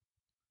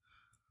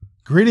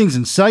Greetings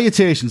and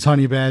salutations,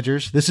 honey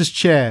badgers. This is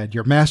Chad,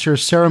 your master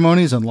of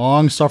ceremonies and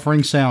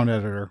long-suffering sound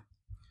editor.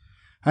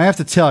 I have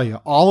to tell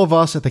you, all of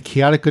us at the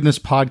Chaotic Goodness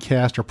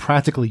podcast are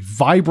practically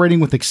vibrating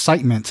with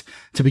excitement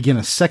to begin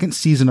a second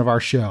season of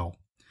our show.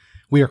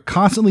 We are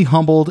constantly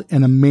humbled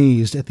and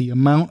amazed at the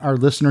amount our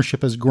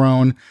listenership has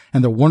grown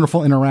and the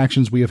wonderful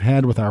interactions we have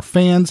had with our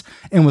fans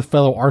and with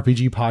fellow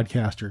RPG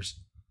podcasters.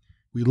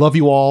 We love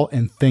you all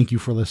and thank you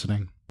for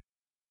listening.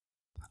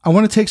 I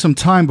want to take some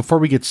time before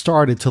we get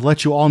started to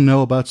let you all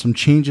know about some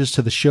changes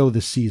to the show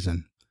this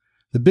season.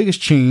 The biggest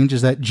change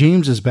is that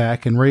James is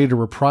back and ready to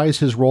reprise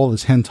his role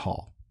as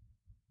Hental.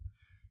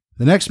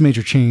 The next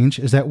major change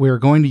is that we are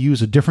going to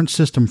use a different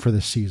system for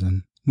this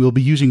season. We will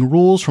be using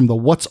rules from the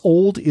What's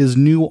Old is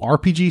New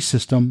RPG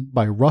system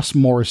by Russ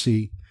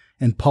Morrissey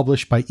and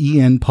published by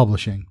EN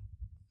Publishing.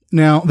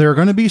 Now, there are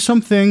going to be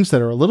some things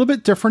that are a little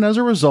bit different as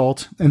a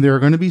result, and there are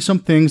going to be some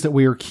things that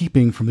we are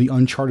keeping from the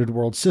Uncharted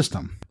World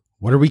system.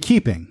 What are we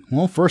keeping?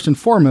 Well, first and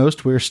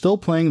foremost, we are still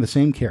playing the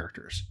same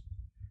characters.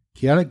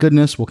 Chaotic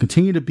Goodness will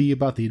continue to be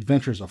about the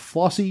adventures of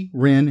Flossie,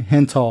 Rin,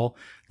 Hental,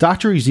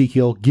 Dr.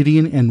 Ezekiel,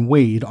 Gideon, and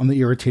Wade on the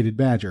Irritated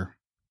Badger.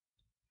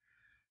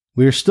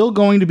 We are still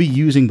going to be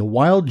using the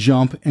Wild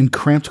Jump and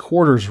Cramped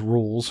Quarters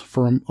rules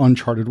from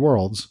Uncharted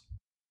Worlds.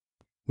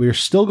 We are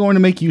still going to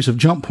make use of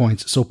jump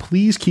points, so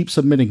please keep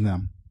submitting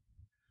them.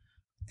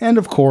 And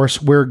of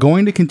course, we're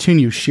going to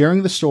continue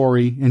sharing the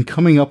story and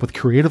coming up with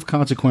creative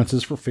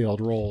consequences for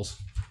failed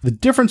rolls. The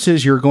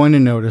differences you're going to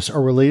notice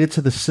are related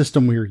to the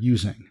system we are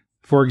using.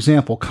 For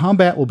example,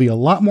 combat will be a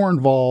lot more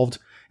involved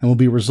and will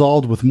be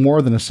resolved with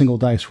more than a single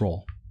dice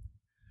roll.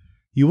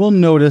 You will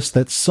notice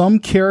that some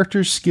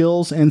characters'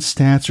 skills and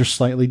stats are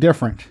slightly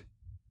different.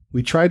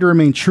 We try to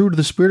remain true to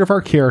the spirit of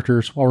our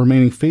characters while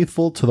remaining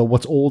faithful to the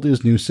What's Old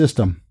is New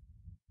system.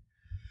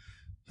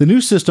 The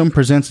new system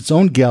presents its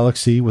own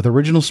galaxy with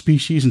original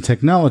species and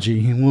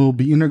technology, and we'll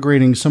be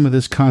integrating some of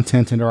this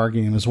content into our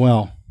game as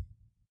well.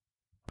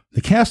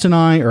 The cast and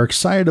I are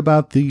excited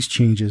about these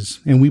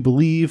changes, and we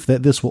believe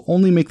that this will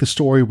only make the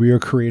story we are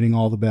creating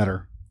all the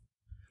better.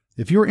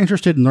 If you're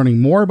interested in learning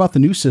more about the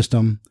new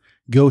system,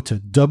 go to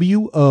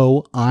WOINRPG.com.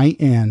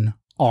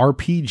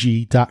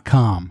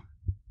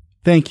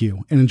 Thank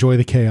you, and enjoy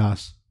the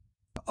chaos.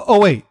 Oh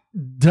wait,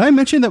 did I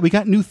mention that we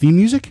got new theme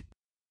music?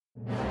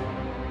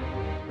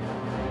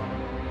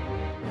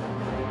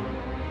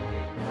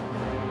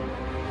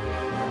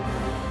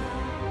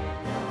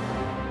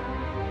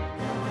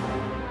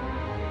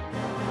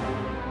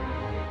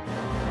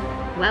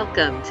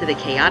 Welcome to the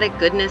Chaotic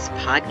Goodness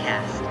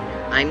podcast.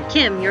 I'm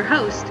Kim, your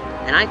host,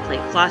 and I play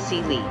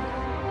Flossie Lee.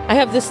 I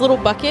have this little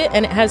bucket,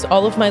 and it has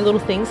all of my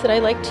little things that I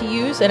like to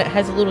use, and it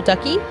has a little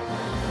ducky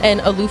and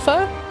a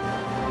loofah.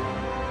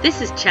 This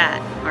is Chad,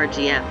 our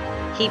GM.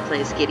 He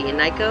plays Gideon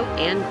Nyko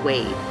and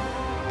Wade.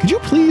 Could you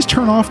please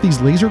turn off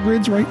these laser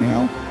grids right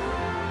now?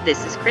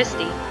 This is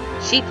Christy.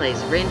 She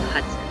plays Rin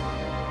Hudson.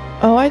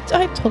 Oh, I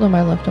told him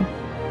I loved him.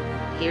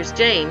 Here's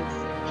James.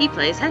 He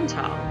plays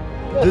Hental.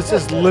 This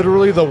is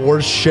literally the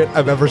worst shit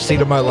I've ever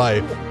seen in my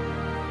life.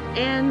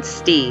 And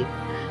Steve,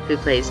 who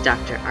plays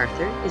Dr.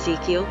 Arthur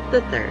Ezekiel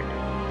III.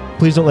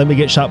 Please don't let me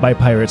get shot by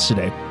pirates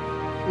today.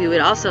 We would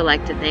also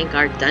like to thank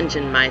our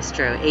dungeon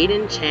maestro,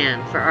 Aiden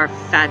Chan, for our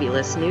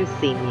fabulous new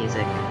theme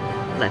music.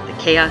 Let the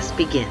chaos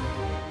begin.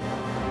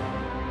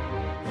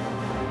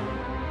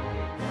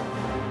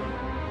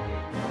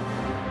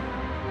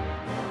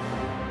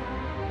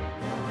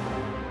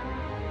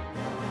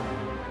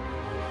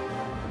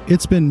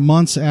 It's been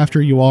months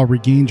after you all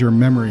regained your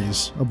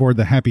memories aboard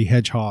the Happy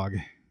Hedgehog,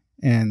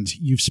 and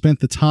you've spent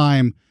the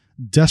time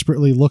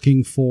desperately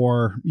looking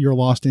for your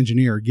lost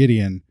engineer,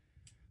 Gideon.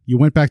 You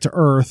went back to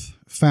Earth,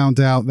 found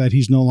out that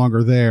he's no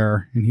longer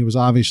there, and he was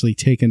obviously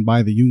taken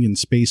by the Union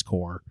Space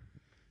Corps.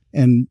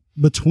 And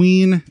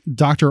between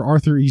Dr.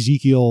 Arthur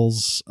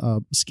Ezekiel's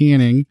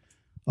scanning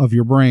of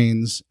your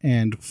brains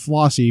and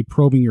Flossie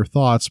probing your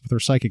thoughts with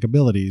her psychic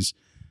abilities,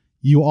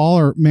 you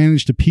all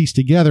managed to piece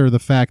together the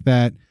fact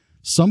that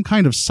some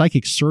kind of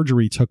psychic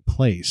surgery took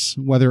place,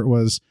 whether it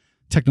was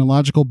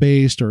technological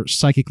based or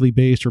psychically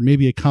based, or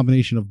maybe a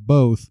combination of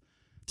both,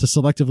 to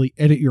selectively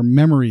edit your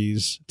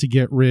memories to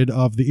get rid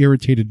of the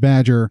Irritated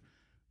Badger,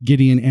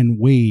 Gideon, and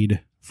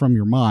Wade from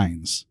your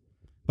minds.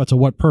 But to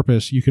what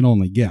purpose, you can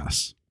only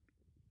guess.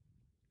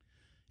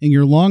 In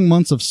your long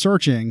months of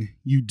searching,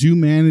 you do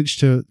manage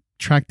to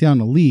track down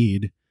a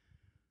lead.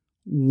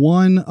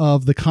 One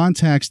of the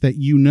contacts that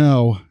you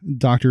know,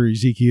 Dr.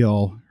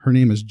 Ezekiel, her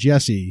name is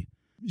Jessi.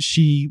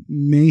 She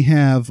may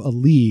have a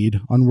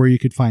lead on where you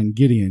could find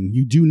Gideon.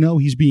 You do know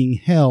he's being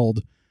held,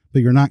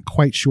 but you're not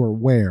quite sure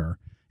where.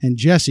 And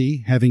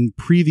Jessi, having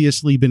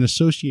previously been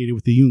associated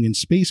with the Union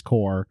Space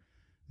Corps,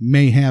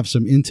 may have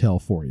some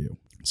intel for you.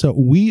 So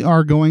we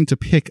are going to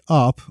pick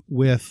up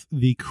with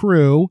the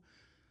crew.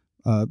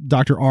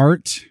 Dr.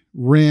 Art,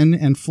 Rin,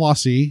 and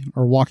Flossie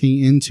are walking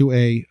into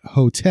a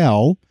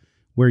hotel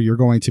where you're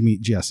going to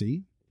meet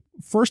Jessi.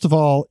 First of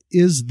all,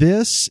 is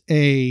this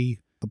a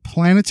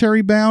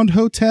planetary-bound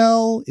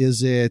hotel?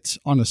 Is it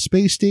on a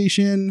space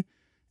station?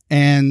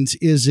 And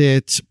is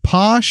it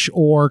posh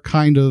or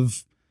kind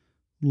of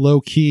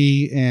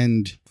low-key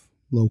and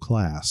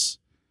low-class?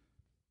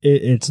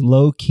 It's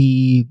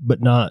low-key,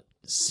 but not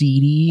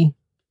seedy,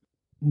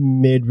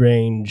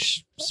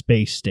 mid-range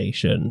space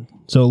station.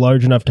 So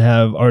large enough to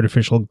have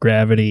artificial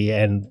gravity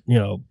and,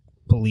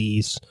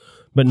 police,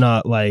 but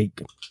not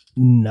like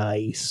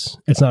nice.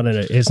 It's not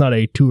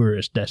a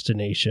tourist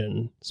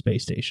destination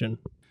space station.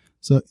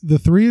 So the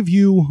three of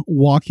you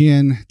walk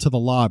in to the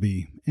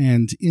lobby,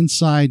 and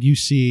inside you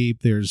see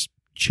there's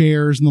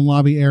chairs in the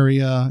lobby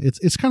area.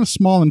 It's kind of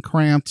small and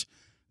cramped.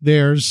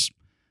 There's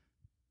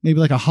maybe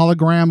like a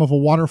hologram of a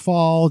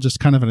waterfall, just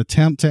kind of an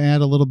attempt to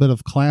add a little bit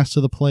of class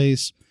to the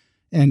place.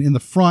 And in the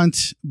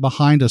front,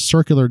 behind a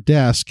circular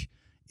desk,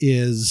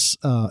 is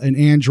an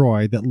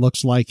android that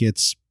looks like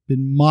it's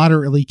been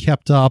moderately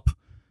kept up,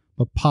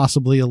 but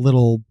possibly a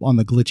little on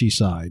the glitchy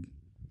side.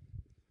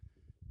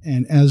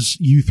 And as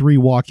you three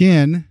walk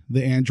in,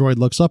 the android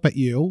looks up at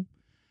you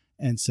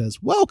and says,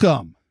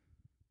 "Welcome."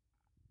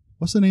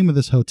 What's the name of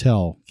this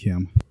hotel,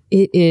 Kim?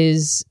 It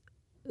is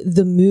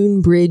the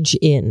Moonbridge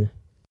Inn.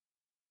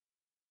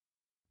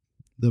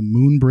 The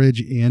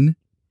Moonbridge Inn?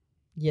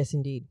 Yes,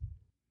 indeed.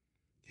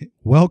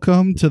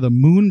 Welcome to the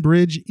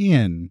Moonbridge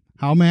Inn.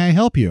 How may I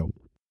help you?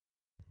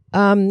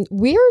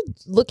 We're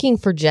looking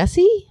for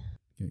Jessi.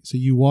 Okay, so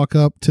you walk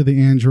up to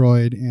the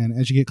android, and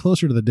as you get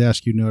closer to the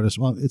desk, you notice,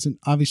 well, it's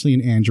obviously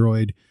an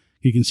android.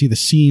 You can see the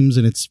seams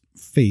in its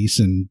face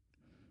and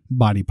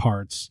body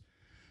parts.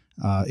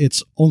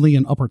 It's only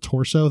an upper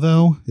torso,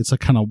 though. It's like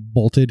kind of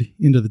bolted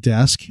into the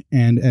desk.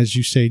 And as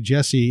you say,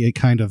 Jessi, it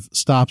kind of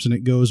stops and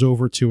it goes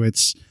over to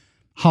its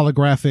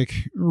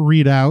holographic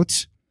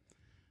readout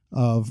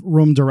of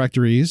room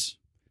directories.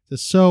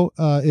 So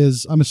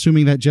I'm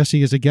assuming that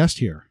Jessi is a guest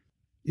here.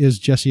 Is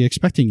Jessi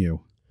expecting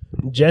you?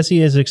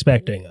 Jessi is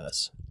expecting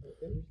us.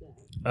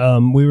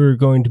 We were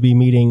going to be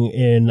meeting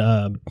in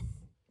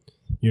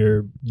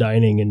your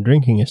dining and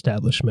drinking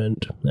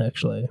establishment,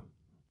 actually.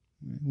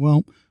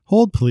 Well,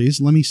 hold please.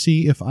 Let me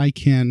see if I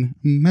can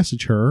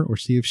message her or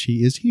see if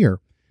she is here.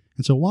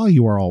 And so while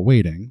you are all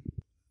waiting,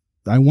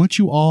 I want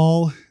you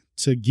all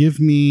to give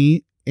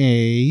me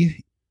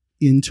a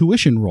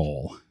intuition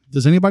roll.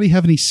 Does anybody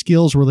have any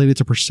skills related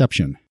to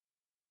perception?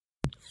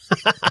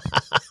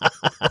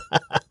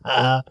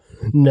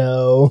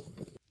 No.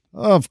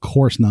 Of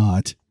course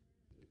not.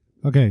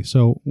 Okay,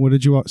 so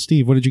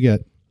Steve, what did you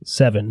get?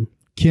 7.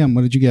 Kim,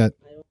 what did you get?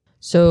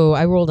 So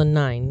I rolled a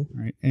 9.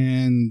 All right,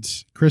 and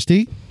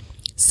Christy?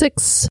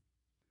 6.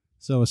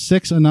 So a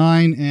 6, a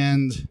 9,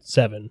 and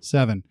 7.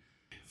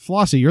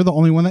 Flossie, you're the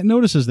only one that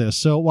notices this.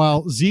 So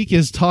while Zeke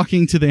is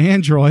talking to the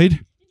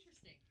android,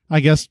 I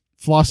guess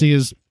Flossie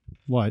is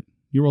what?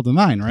 You rolled a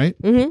 9,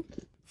 right? Mm-hmm.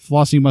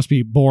 Flossie must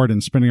be bored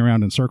and spinning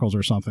around in circles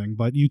or something.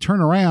 But you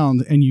turn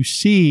around and you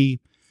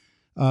see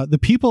some of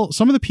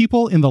the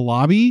people in the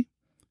lobby,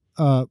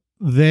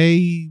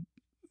 they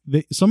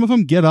some of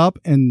them get up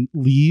and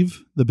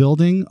leave the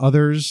building.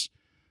 Others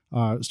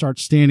start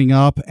standing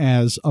up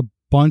as a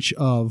bunch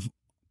of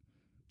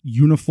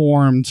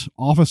uniformed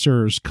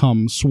officers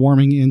come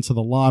swarming into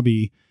the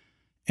lobby,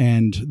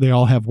 and they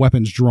all have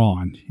weapons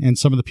drawn. And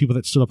some of the people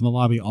that stood up in the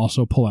lobby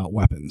also pull out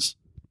weapons,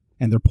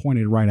 and they're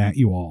pointed right at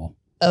you all.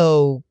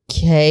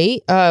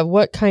 Okay.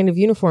 What kind of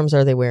uniforms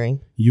are they wearing?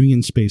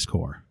 Union Space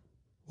Corps.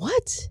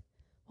 What?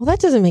 Well, that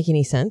doesn't make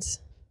any sense.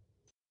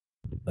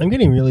 I'm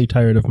getting really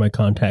tired of my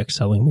contacts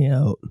selling me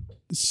out.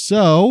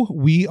 So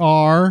we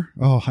are...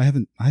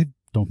 I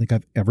don't think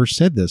I've ever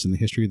said this in the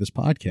history of this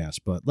podcast,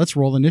 but let's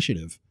roll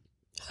initiative.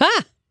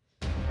 Ha!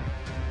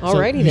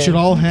 Alrighty, then. You should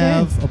all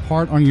have a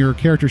part on your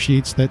character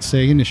sheets that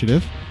say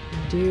initiative.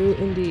 Do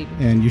indeed.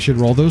 And you should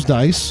roll those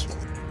dice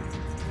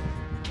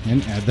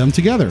and add them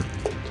together.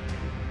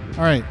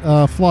 All right,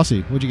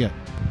 Flossie, what'd you get?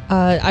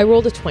 I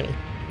rolled a 20.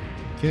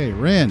 Okay,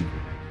 Ren.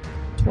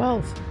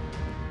 12.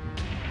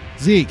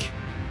 Zeke.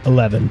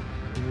 11.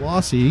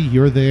 Flossie,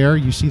 you're there.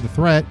 You see the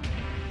threat.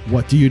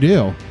 What do you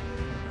do?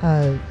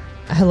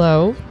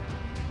 Hello.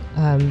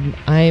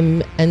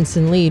 I'm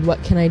Ensign Lead.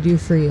 What can I do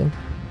for you?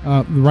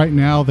 Right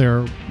now,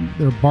 they're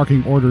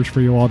barking orders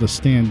for you all to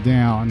stand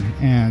down,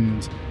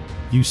 and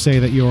you say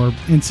that you're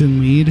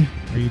Ensign Lead.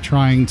 Are you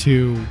trying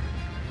to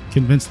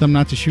convince them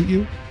not to shoot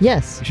you?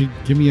 Yes. You should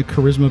give me a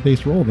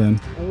charisma-based roll,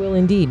 then. I will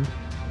indeed.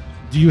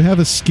 Do you have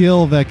a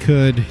skill that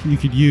you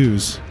could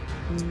use?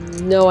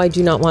 No, I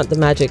do not want the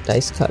magic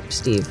dice cup,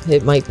 Steve.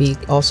 It might be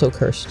also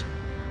cursed.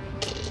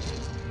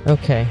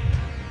 Okay.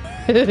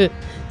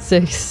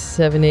 6,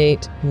 7,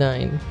 8,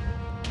 9.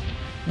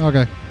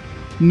 Okay.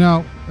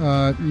 No,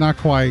 not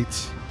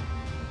quite.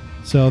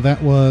 So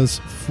that was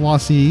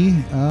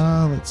Flossie.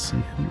 Let's see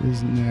who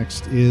is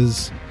next.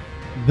 Is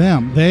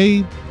them.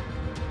 They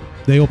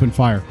open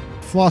fire.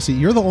 Flossie,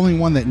 you're the only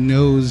one that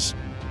knows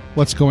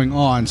what's going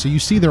on. So you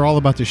see they're all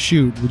about to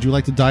shoot. Would you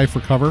like to dive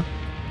for cover?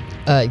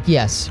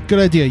 Yes. Good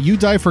idea. You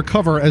dive for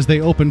cover as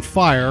they open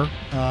fire.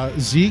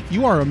 Zeke,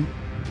 you are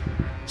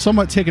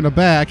somewhat taken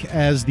aback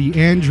as the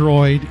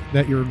android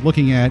that you're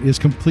looking at is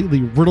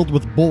completely riddled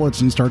with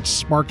bullets and starts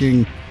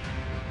sparking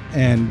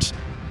and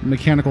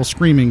mechanical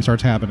screaming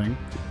starts happening.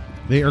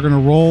 They are going to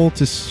roll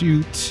to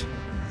shoot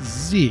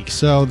Zeke.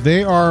 So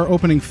they are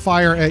opening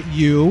fire at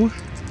you.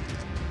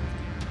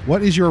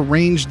 What is your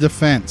ranged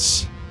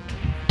defense?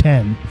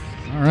 10.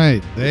 All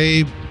right.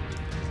 They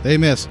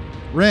miss.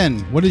 Ren,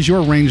 what is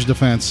your ranged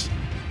defense?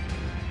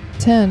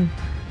 10.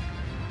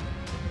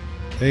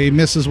 They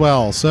miss as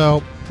well.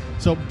 So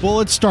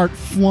bullets start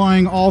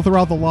flying all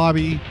throughout the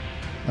lobby.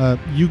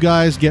 You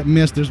guys get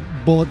missed. There's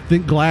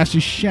glass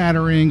is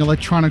shattering.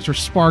 Electronics are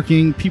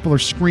sparking. People are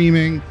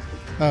screaming.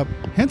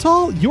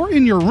 Hental, you're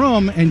in your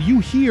room and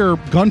you hear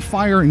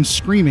gunfire and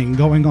screaming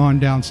going on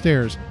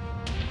downstairs.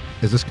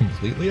 Is this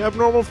completely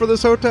abnormal for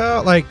this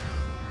hotel? Like,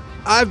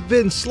 I've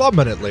been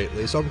slumming it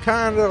lately, so I'm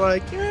kind of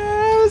like,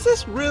 is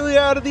this really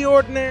out of the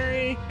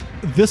ordinary?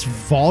 This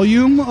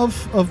volume of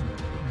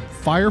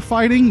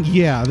firefighting,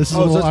 yeah, this is a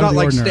little so it's out not of the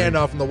like ordinary.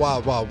 standoff in the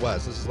Wild Wild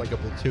West. This is like a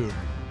platoon.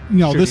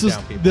 No, shooting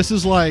down people. this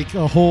is like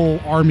a whole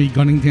army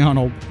gunning down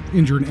a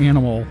injured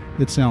animal.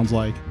 It sounds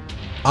like.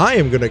 I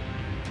am gonna.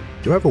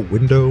 Do I have a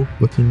window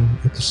looking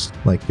at this,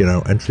 like,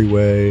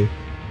 entryway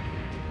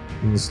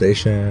in the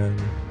station?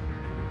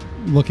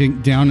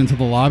 Looking down into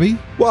the lobby.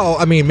 Well,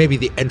 I mean, maybe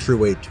the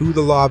entryway to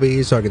the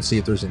lobby, so I can see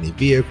if there's any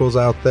vehicles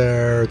out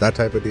there, that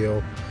type of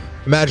deal.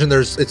 Imagine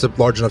it's a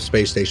large enough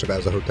space station, but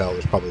as a hotel,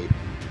 there's probably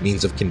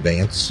means of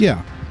conveyance.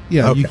 Yeah.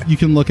 Okay. You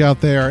can look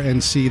out there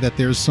and see that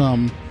there's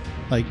some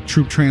like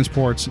troop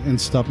transports and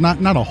stuff.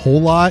 Not a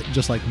whole lot,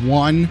 just like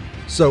one.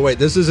 So wait,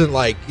 this isn't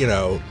like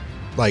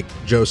like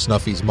Joe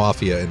Snuffy's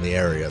Mafia in the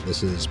area.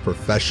 This is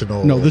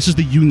professional. No, this is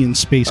the Union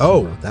Space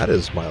Oh, Corps. that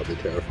is mildly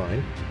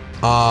terrifying.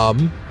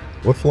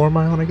 What floor am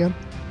I on again?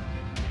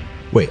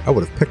 Wait, I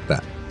would have picked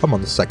that. I'm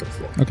on the second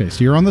floor. Okay,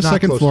 so you're on the Not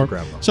second close floor. to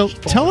ground level, So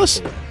just tell falling us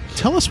away.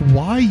 tell us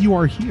why you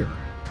are here.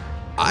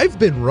 I've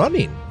been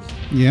running.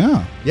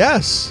 Yeah.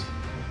 Yes.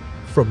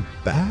 From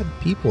bad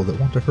people that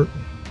want to hurt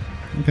me.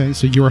 Okay,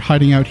 so you were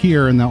hiding out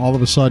here, and now all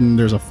of a sudden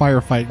there's a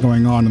firefight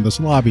going on in this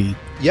lobby.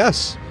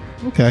 Yes.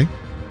 Okay.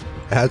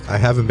 I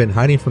haven't been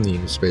hiding from the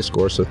Union Space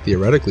Corps, so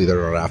theoretically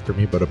they're not after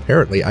me, but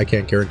apparently I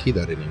can't guarantee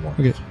that anymore.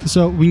 Okay.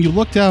 So when you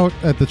looked out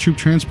at the troop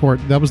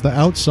transport, that was the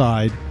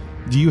outside.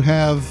 Do you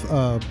have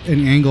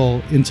an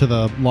angle into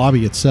the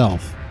lobby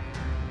itself?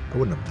 I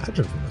wouldn't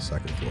imagine from the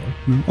second floor.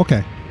 No?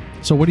 Okay.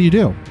 So what do you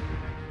do?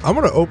 I'm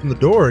going to open the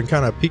door and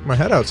kind of peek my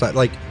head outside.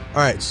 Like,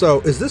 all right, so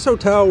is this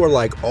hotel where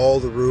like all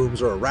the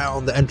rooms are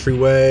around the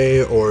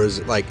entryway, or is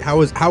it like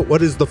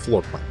what is the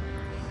floor plan?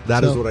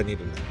 That is So, what I need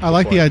to know. I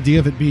like the idea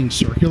of it being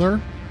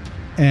circular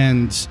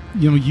and,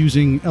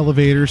 using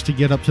elevators to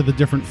get up to the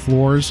different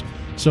floors.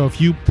 So if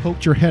you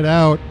poked your head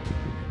out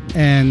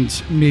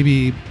and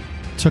maybe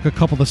took a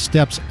couple of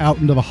steps out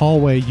into the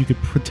hallway, you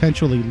could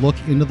potentially look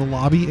into the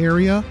lobby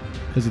area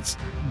because it's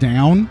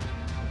down.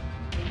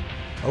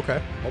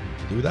 Okay, I'll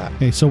do that.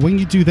 Okay, so when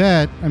you do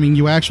that,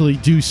 you actually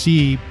do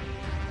see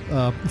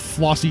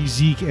Flossie,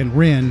 Zeke, and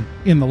Rin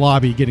in the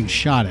lobby getting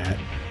shot at.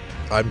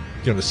 I'm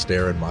going to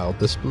stare in mild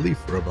disbelief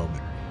for a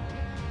moment.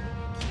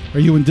 Are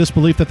you in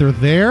disbelief that they're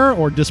there,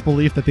 or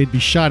disbelief that they'd be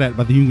shot at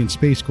by the Union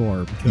Space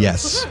Corps? Because-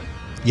 Yes.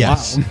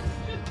 Yes. Wow.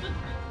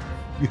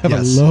 You have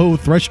Yes. a low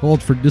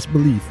threshold for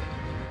disbelief.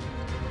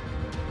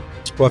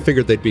 Well, I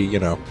figured they'd be,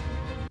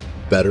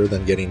 better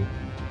than getting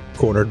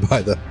cornered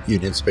by the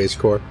Union Space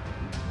Corps.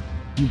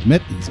 You've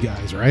met these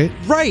guys, right?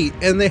 Right,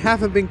 and they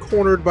haven't been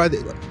cornered by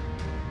the...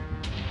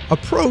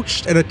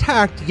 Approached and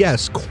attacked,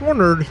 yes.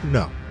 Cornered,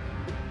 no.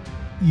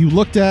 You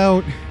looked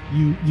out,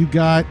 you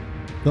got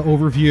the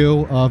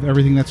overview of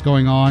everything that's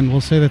going on.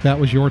 We'll say that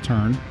was your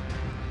turn,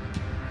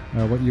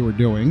 what you were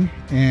doing.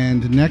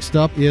 And next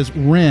up is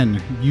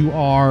Rin. You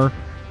are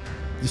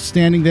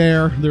standing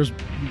there. There's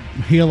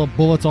a hail of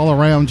bullets all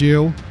around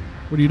you.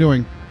 What are you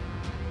doing?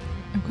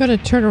 I'm going to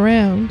turn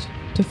around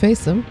to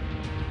face them.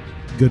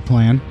 Good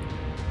plan.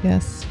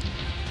 Yes.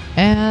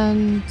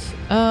 And,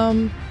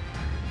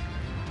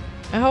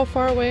 how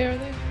far away are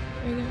they?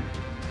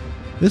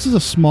 This is a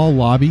small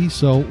lobby,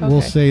 so we'll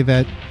Okay. say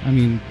that,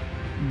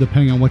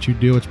 depending on what you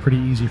do, it's pretty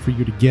easy for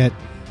you to get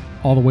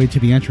all the way to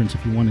the entrance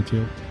if you wanted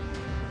to.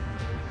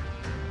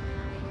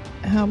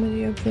 How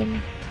many of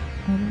them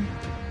are there?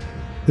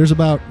 There's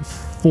about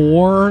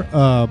 4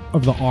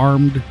 of the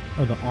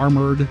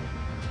armored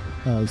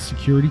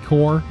security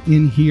corps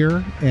in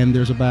here, and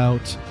there's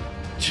about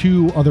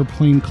 2 other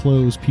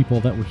plainclothes people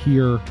that were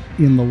here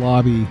in the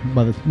lobby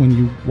when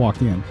you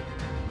walked in.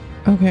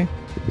 Okay.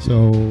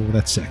 So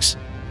that's 6.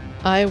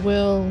 I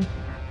will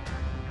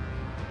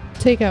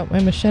take out my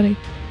machete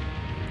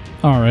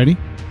Alrighty.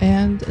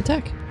 and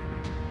attack.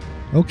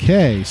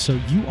 Okay, so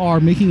you are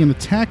making an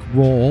attack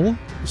roll,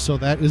 so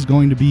that is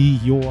going to be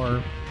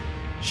your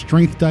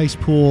strength dice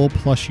pool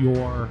plus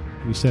your,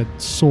 we said,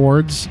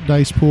 swords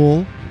dice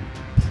pool,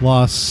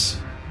 plus,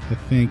 I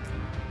think,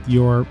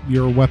 your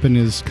weapon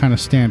is kind of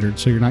standard,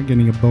 so you're not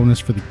getting a bonus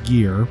for the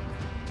gear.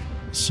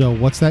 So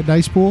what's that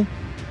dice pool?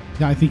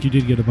 Yeah, I think you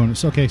did get a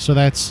bonus. Okay, so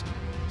that's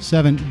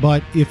 7,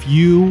 but if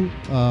you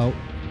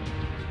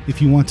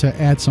want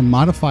to add some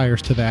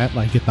modifiers to that,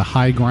 like get the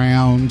high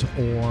ground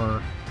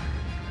or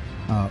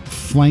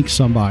flank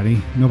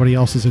somebody. Nobody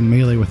else is in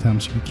melee with them,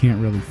 so you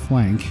can't really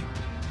flank.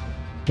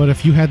 But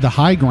if you had the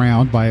high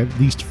ground by at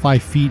least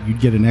 5 feet, you'd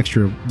get an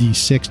extra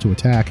d6 to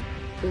attack.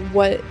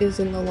 What is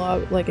in the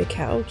lobby? Like a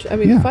couch? I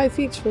mean, Yeah. 5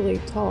 feet's really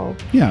tall.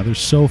 Yeah, there's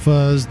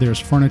sofas, there's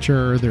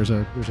furniture, there's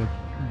a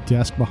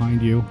desk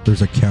behind you.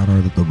 There's a counter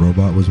that the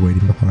robot was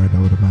waiting behind, I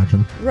would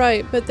imagine.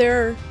 Right, but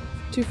they're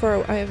too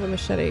far. I have a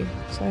machete,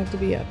 so I have to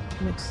be up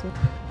next to.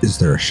 Is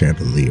there a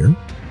chandelier?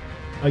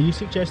 Are you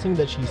suggesting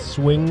that she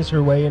swings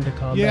her way into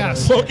combat?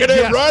 Yes. Look at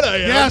it run, I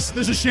am. Yes,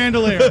 there's a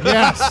chandelier.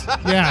 Yes,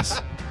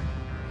 yes.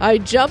 I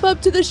jump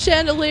up to the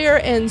chandelier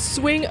and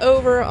swing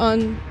over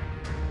on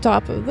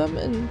top of them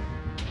and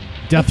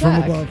Death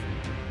attack. from above.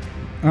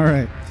 All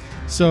right.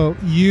 So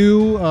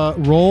you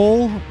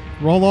roll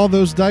all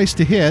those dice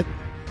to hit.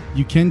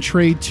 You can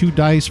trade 2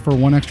 dice for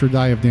 1 extra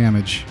die of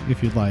damage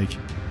if you'd like.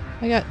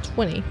 I got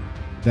 20.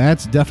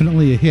 That's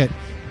definitely a hit.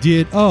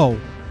 If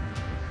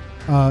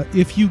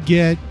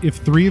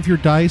 3 of your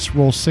dice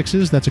roll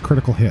 6s, that's a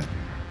critical hit.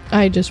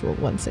 I just rolled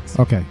 1 6.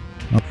 Okay.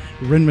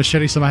 Rin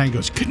machetes in my hand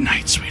goes, "Good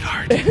night,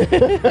 sweetheart."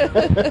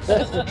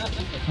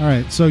 All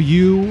right. So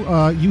you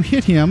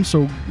hit him.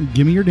 So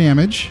give me your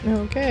damage.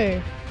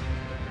 Okay.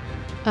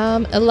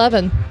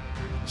 11.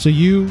 So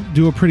you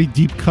do a pretty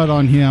deep cut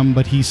on him,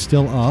 but he's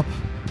still up.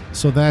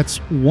 So that's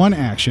 1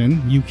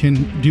 action. You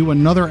can do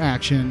another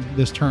action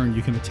this turn.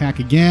 You can attack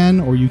again,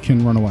 or you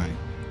can run away.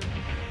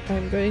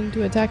 I'm going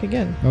to attack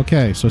again.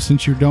 Okay, so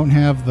since you don't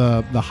have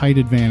the height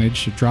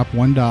advantage, drop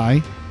 1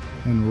 die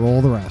and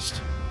roll the rest.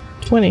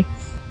 20.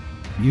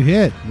 You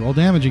hit. Roll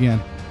damage again.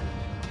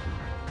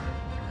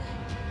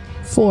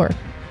 4.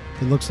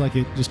 It looks like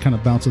it just kind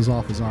of bounces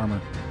off his armor.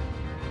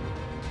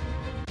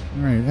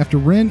 All right, after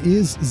Ren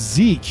is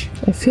Zeke.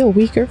 I feel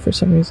weaker for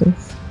some reason.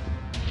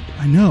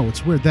 I know,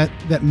 it's weird.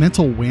 That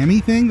mental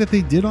whammy thing that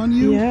they did on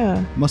you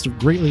Yeah. must have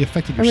greatly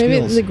affected Or your maybe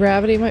skills. the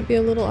gravity might be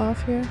a little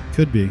off here.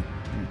 Could be.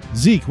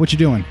 Zeke, what you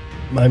doing?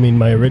 I mean,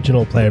 my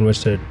original plan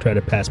was to try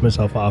to pass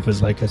myself off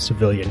as like a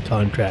civilian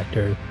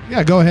contractor.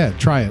 Yeah, go ahead.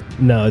 Try it.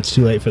 No, it's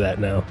too late for that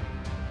now.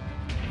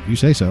 You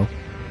say so.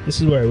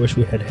 This is where I wish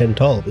we had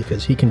Hental,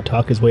 because he can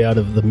talk his way out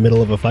of the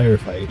middle of a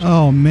firefight.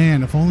 Oh,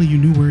 man, if only you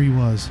knew where he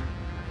was.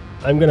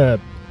 I'm gonna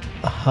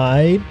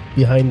hide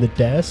behind the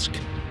desk,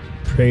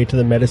 pray to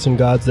the medicine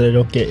gods that I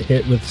don't get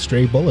hit with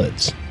stray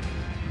bullets.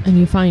 And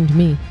you find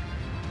me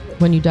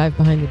when you dive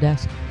behind the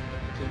desk.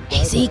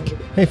 Hey, Zeke.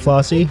 Hey,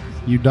 Flossie.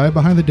 You dive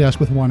behind the desk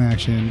with 1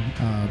 action.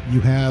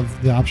 You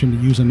have the option to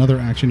use another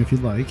action if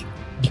you'd like.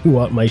 Do you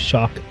want my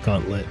shock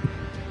gauntlet?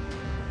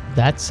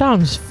 That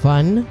sounds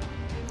fun.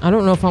 I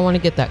don't know if I want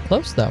to get that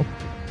close, though.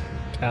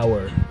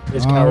 Cower.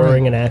 Is All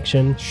cowering right. an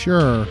action?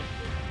 Sure.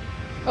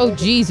 Oh,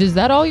 geez, is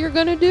that all you're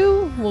going to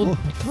do? Well,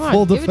 come on,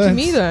 full give it to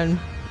me defense. then.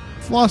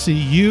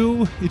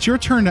 Flossie, it's your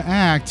turn to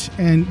act,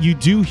 and you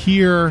do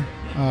hear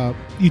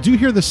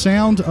the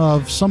sound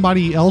of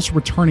somebody else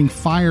returning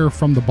fire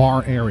from the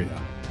bar area.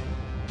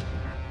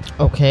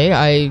 Okay,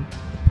 I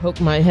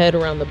poke my head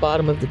around the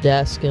bottom of the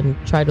desk and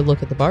try to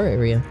look at the bar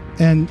area.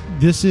 And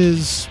this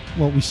is,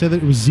 well, we said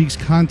that it was Zeke's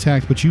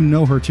contact, but you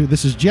know her too.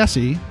 This is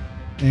Jessi,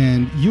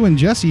 and you and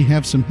Jessi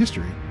have some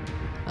history.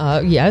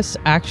 Yes,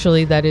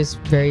 actually, that is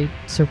very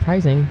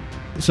surprising.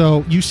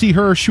 So you see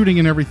her shooting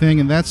and everything,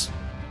 and that's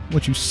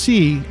what you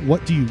see.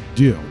 What do you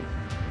do?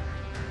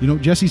 You know,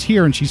 Jessi's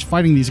here, and she's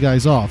fighting these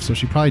guys off, so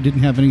she probably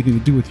didn't have anything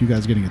to do with you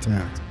guys getting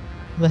attacked.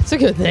 That's a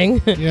good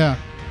thing. Yeah.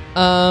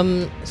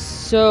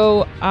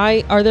 So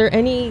are there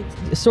any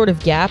sort of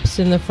gaps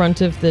in the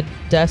front of the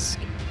desk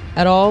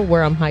at all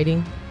where I'm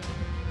hiding?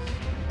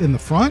 In the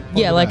front?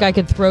 Yeah, Or like back? I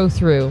could throw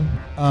through.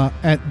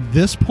 At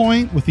this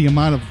point, with the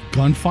amount of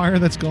gunfire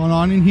that's going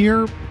on in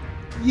here,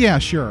 yeah,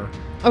 sure.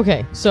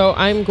 Okay, so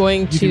I'm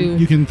going to...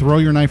 You can throw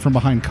your knife from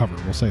behind cover,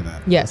 we'll say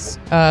that. Yes,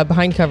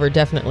 behind cover,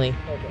 definitely.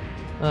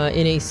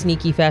 In a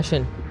sneaky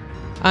fashion.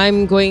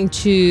 I'm going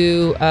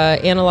to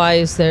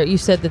analyze their... You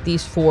said that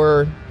these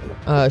 4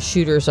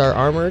 shooters are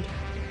armored?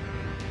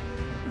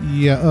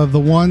 Yeah, the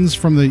ones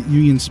from the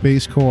Union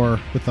Space Corps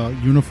with the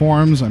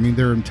uniforms, I mean,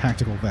 they're in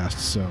tactical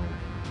vests, so...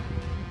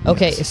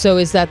 Okay, yes. so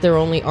is that their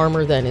only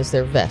armor then, is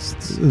their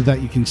vests?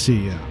 That you can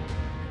see, yeah.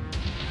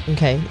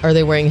 Okay, are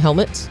they wearing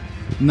helmets?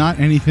 Not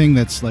anything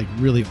that's, like,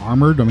 really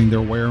armored. I mean,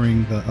 they're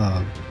wearing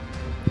the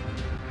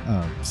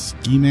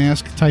ski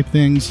mask type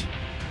things.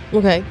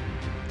 Okay.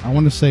 I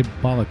want to say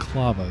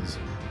balaclavas.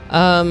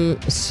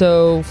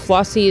 So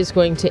Flossie is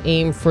going to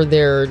aim for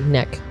their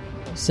neck,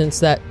 since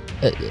that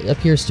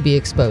appears to be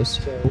exposed.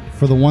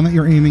 For the one that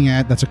you're aiming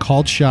at, that's a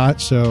called shot,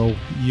 so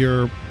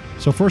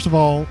first of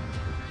all,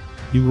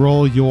 you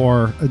roll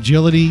your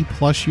agility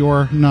plus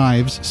your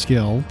knives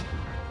skill.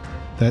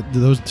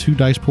 Those 2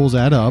 dice pools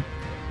add up.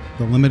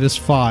 The limit is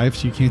 5,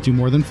 so you can't do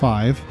more than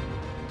 5.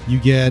 You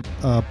get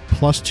a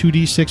plus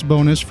 2d6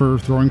 bonus for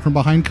throwing from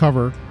behind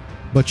cover,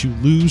 but you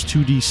lose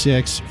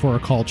 2d6 for a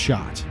called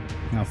shot.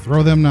 Now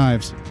throw them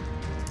knives.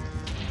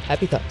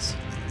 Happy thoughts.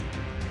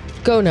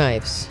 Go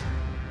knives.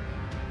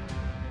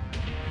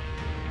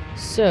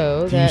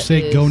 So Do you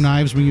say go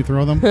knives when you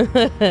throw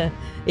them?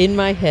 In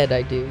my head,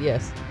 I do,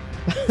 yes.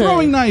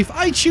 Throwing knife.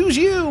 I choose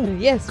you.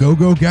 Yes.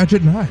 Go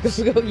gadget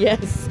knives. Go.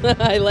 Yes.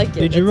 I like it.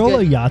 Did you That's roll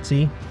good. a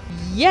Yahtzee?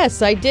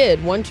 Yes, I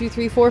did. 1, 2,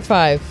 3, 4,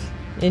 5.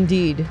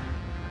 Indeed.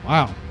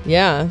 Wow.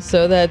 Yeah.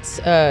 So that's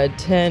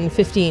 10,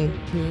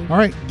 15. All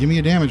right, give me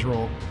a damage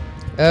roll.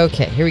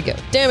 Okay, here we go.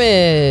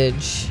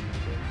 Damage.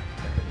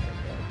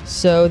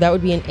 So that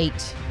would be an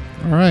 8.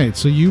 All right,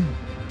 so you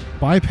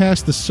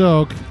bypassed the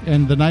soak,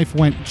 and the knife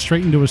went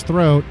straight into his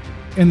throat,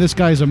 and this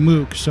guy's a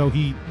mook, so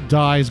he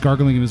dies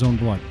gargling in his own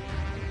blood.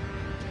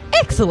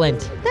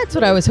 Excellent. That's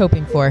what I was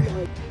hoping for.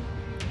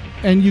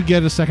 And you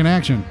get a second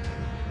action.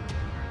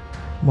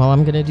 Well,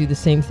 I'm going to do the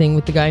same thing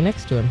with the guy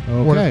next to him.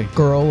 Okay. Or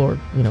girl, or,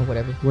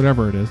 whatever.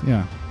 Whatever it is,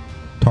 yeah.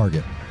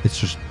 Target. It's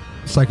just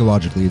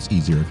psychologically, it's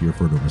easier if you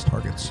refer to them as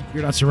targets.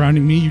 You're not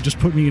surrounding me, you just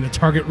put me in a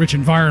target-rich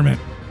environment.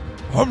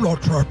 I'm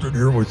not trapped in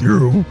here with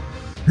you.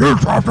 You're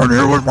trapped in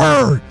here with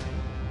me.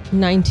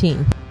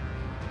 19.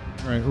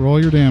 All right,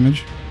 roll your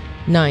damage.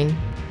 9.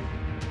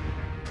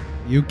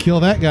 You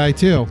kill that guy,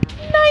 too.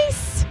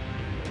 Nice.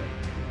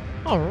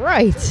 All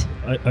right.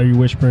 Are you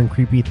whispering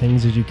creepy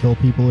things as you kill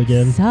people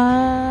again?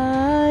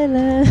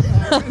 Silent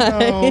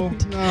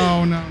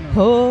No.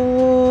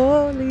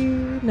 holy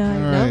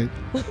night. All right.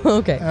 No?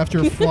 Okay. After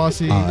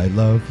Flossie... I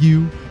love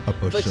you. A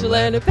Bushel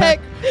and a peck,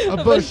 a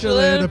bushel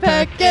and a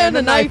peck, and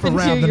a knife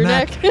into your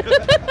neck.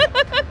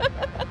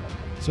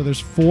 So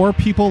there's 4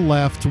 people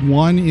left.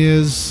 One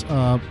is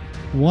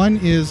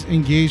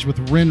engaged with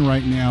Rin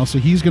right now, so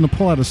he's going to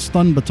pull out a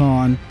stun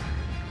baton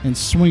and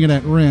swing it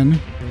at Rin.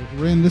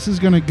 Rin, this is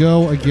going to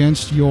go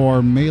against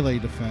your melee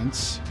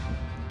defense,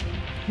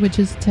 Which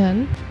is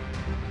 10.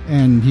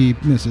 and he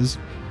misses.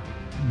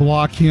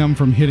 Block him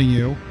from hitting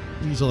you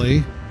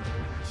easily.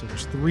 So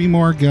there's 3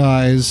 more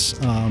guys.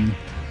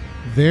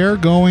 They're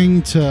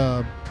going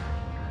to,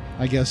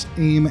 I guess,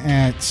 aim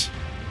at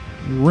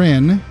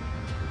Rin,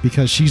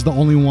 because she's the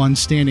only one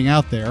standing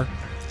out there.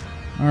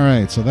 All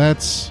right, so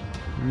that's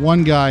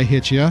one guy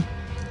hits you.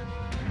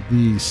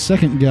 The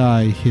second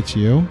guy hits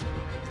you.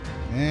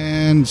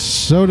 And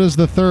so does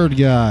the third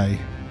guy.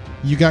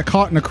 You got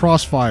caught in a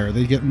crossfire.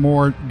 They get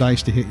more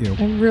dice to hit you.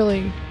 I'm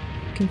really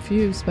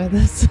confused by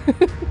this.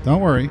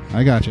 Don't worry,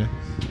 I got you.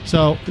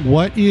 So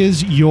what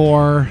is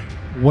your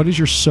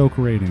soak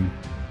rating?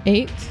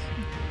 8.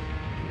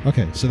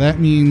 Okay, so that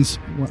means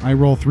I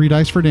roll 3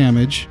 dice for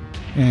damage,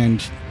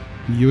 and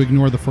you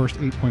ignore the first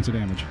 8 points of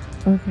damage.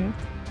 Okay.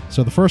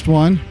 So the first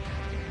one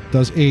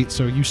does 8,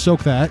 so you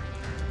soak that.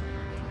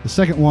 The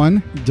second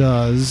one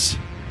does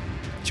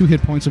 2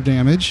 hit points of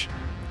damage.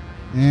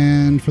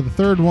 And for the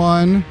third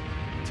one,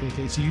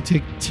 so you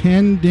take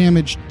 10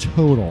 damage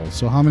total.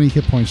 So how many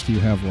hit points do you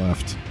have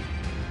left?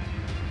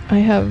 I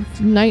have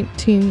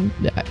 19.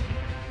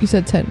 You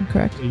said 10,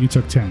 correct? You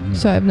took 10. Yeah.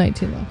 So I have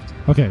 19 left.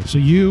 Okay, so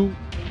you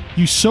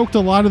soaked a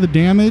lot of the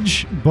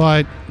damage,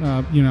 but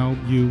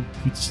you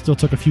still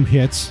took a few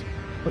hits,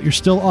 but you're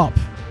still up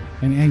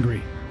and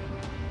angry.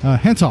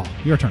 Hental,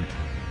 your turn.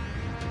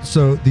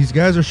 So these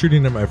guys are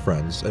shooting at my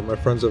friends, and my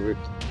friends have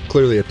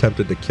clearly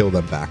attempted to kill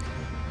them back.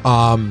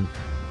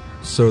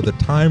 So the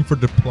time for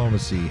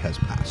diplomacy has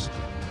passed.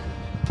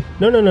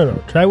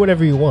 No. Try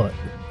whatever you want.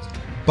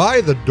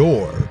 By the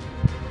door,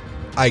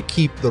 I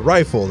keep the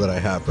rifle that I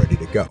have ready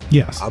to go.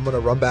 Yes. I'm going to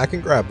run back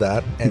and grab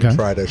that and Okay.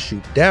 try to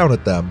shoot down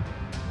at them,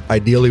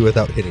 ideally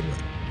without hitting them.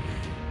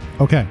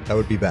 Okay. That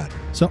would be bad.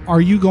 So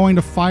are you going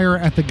to fire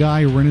at the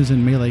guy Rin is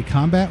in melee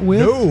combat with?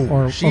 No,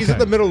 Or, she's okay. in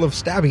the middle of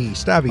stabby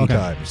Okay.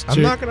 times. So I'm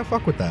you're- not going to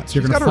fuck with that. So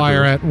you're She's going to got her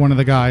fire move. at one of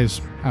the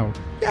guys out.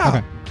 Yeah.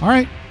 Okay. All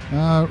right.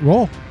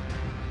 Roll.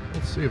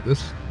 Let's see if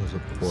this was a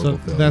So horrible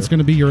failure. that's going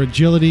to be your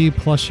agility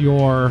plus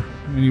your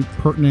any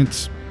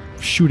pertinent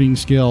shooting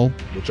skill.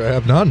 Which I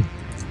have none.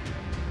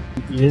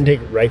 You didn't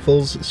take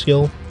rifles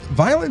skill?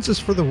 Violence is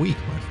for the weak,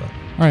 my friend.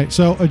 All right.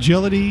 So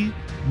agility,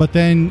 but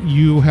then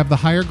you have the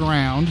higher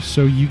ground,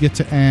 so you get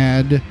to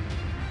add.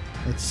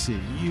 Let's see.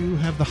 You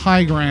have the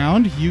high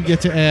ground. You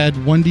get to add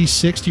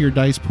 1d6 to your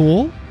dice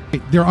pool.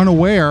 They're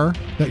unaware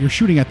that you're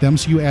shooting at them,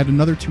 so you add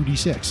another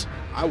 2d6.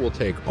 I will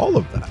take all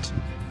of that.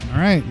 All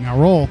right. Now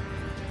roll.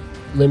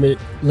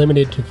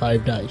 Limited to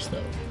 5 dice,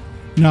 though.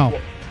 No.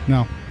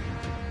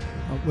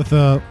 With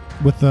the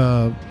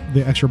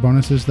extra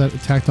bonuses that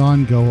tacked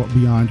on, go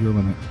beyond your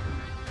limit.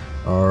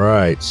 All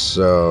right,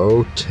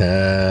 so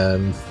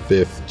 10,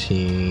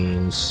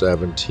 15,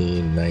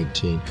 17,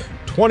 19,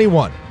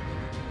 21.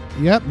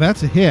 Yep,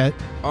 that's a hit.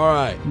 All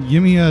right.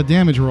 Give me a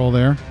damage roll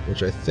there.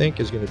 Which I think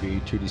is going to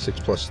be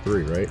 2d6 plus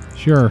 3, right?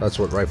 Sure. That's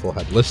what rifle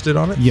had listed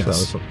on it?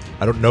 Yes. So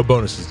I don't know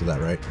bonuses to that,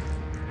 right?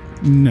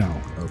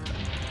 No. Okay.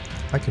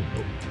 I can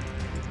hope.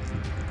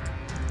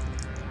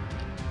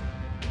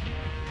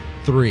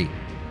 3.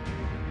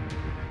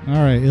 All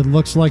right. It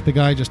looks like the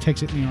guy just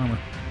takes it in the armor.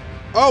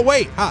 Oh,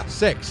 wait.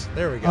 6.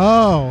 There we go.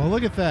 Oh,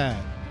 look at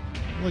that.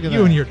 Look at that.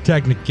 You and your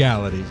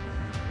technicalities.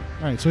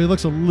 All right. So he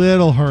looks a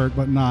little hurt,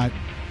 but not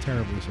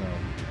terribly so.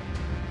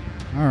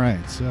 All right.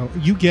 So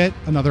you get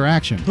another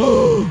action.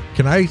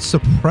 Can I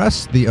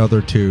suppress the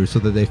other two so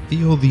that they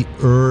feel the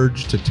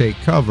urge to take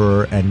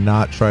cover and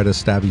not try to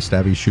stabby,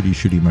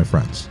 shooty my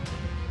friends?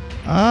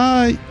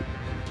 I'm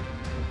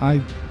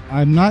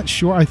not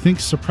sure. I think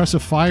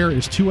suppressive fire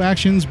is 2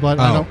 actions, but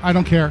I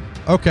don't care.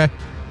 Okay.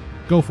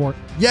 Go for it.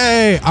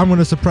 Yay! I'm going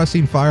to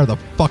suppressing fire the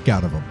fuck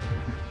out of him.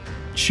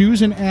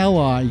 Choose an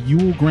ally. You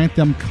will grant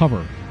them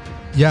cover.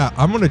 Yeah,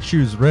 I'm going to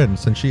choose Rin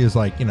since she is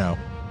like,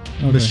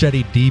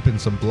 machete deep in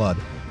some blood.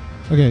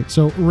 Okay,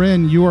 so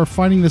Rin, you are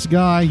fighting this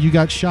guy. You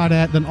got shot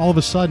at. Then all of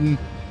a sudden,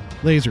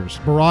 lasers.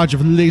 Barrage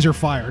of laser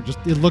fire. Just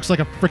it looks like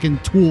a freaking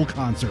Tool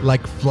concert.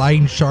 Like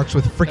flying sharks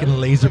with freaking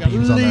laser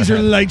beams on their laser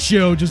head. light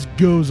show just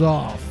goes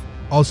off.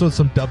 Also,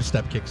 some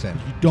dubstep kicks in.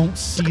 You don't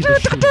see the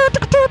shooting.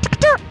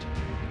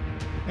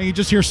 And you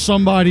just hear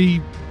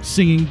somebody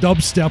singing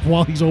dubstep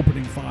while he's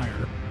opening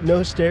fire.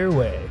 No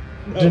stairway.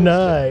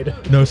 Denied.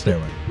 No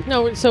stairway.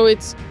 No, so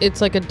it's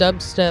like a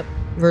dubstep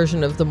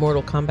version of the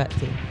Mortal Kombat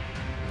theme.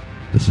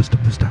 The system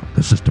is down.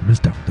 The system is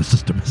down. The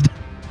system is down.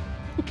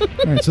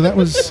 All right, so that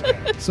was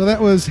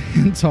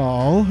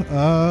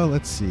Hintal.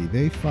 Let's see.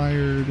 They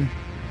fired.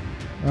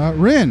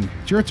 Rin,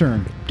 it's your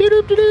turn.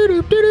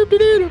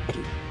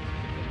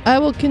 I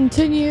will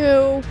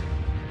continue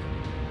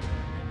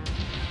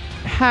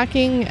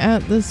hacking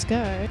at this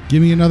guy.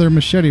 Give me another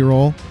machete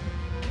roll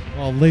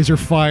while laser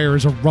fire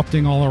is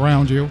erupting all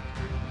around you.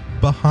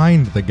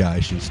 Behind the guy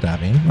she's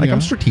stabbing. Yeah.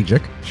 I'm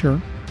strategic Sure.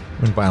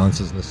 when violence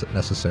is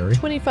necessary.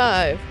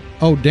 25.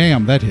 Oh,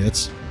 damn, that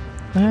hits.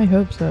 I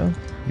hope so.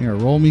 Yeah,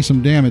 roll me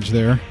some damage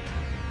there.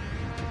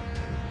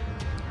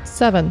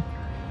 7.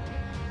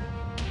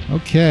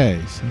 Okay.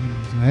 So,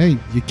 hey,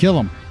 you kill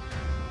him.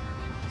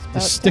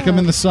 Just stick him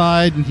in the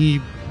side, and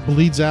he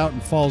bleeds out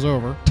and falls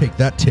over. Take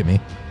that,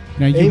 Timmy.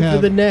 Now you Aim have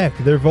for the neck.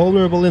 They're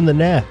vulnerable in the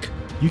neck.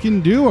 you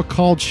can do a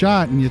called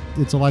shot, and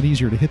it's a lot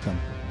easier to hit them.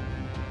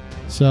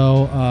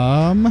 So,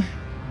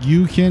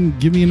 you can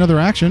give me another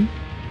action.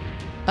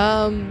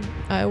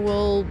 I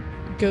will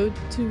go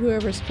to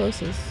whoever's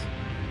closest.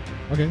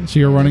 Okay, so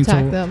you're running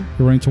Attack them.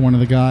 You're running to one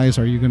of the guys.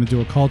 Are you going to do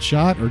a called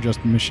shot or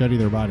just machete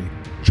their body?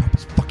 Chop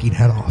his fucking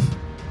head off.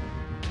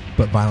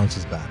 But violence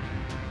is bad.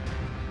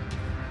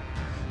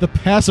 The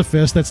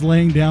pacifist that's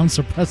laying down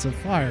suppressive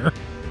fire.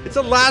 It's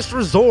a last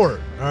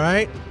resort, all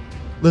right?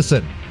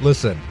 Listen.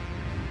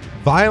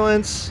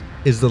 Violence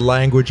is the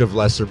language of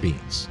lesser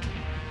beings.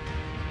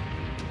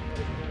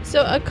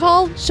 So a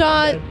called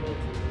shot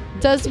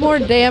does more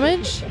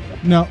damage?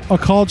 No, a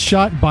called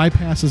shot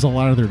bypasses a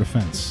lot of their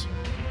defense.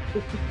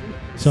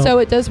 So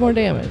it does more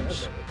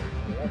damage.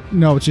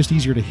 No, it's just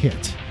easier to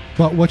hit.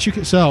 But what you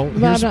can But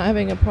I'm not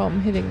having a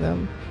problem hitting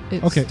them.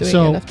 It's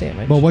doing enough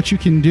damage. But what you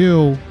can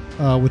do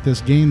with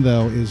this game,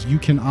 though, is you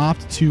can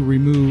opt to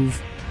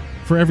remove,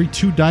 for every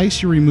 2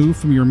 dice you remove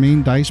from your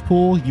main dice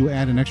pool, you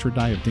add an extra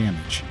die of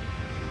damage.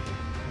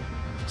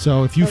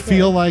 So if you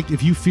feel like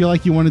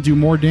you want to do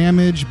more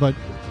damage, but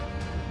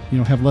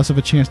have less of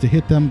a chance to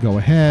hit them, go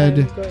ahead.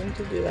 I'm going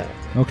to do that.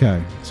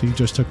 Okay, so you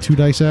just took 2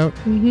 dice out.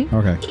 Mm-hmm.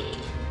 Okay.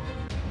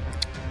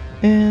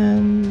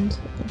 And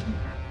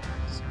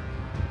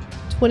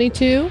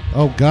 22.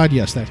 Oh God,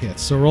 yes, that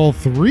hits. So roll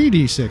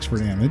 3d6 for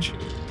damage.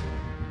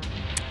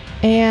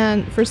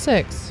 And for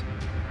 6.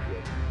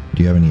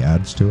 Do you have any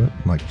adds to it?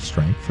 Like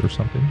strength or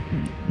something?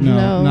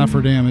 No, not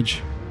for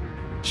damage.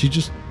 She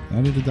just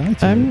added a die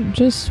to it. I'm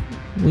just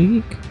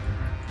weak.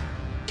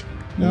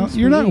 No, He's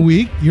you're not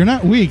weak. weak. You're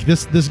not weak.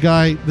 This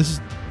guy,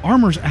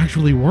 armor's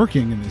actually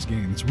working in this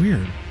game. It's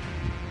weird.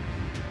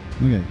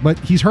 Okay, but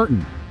he's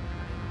hurting.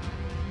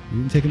 You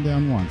didn't take him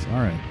down once. All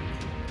right.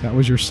 That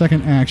was your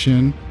second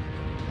action.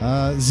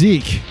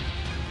 Zeke.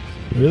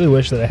 I really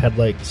wish that I had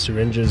like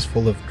syringes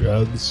full of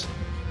drugs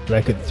that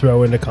I could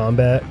throw into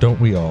combat. Don't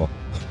we all?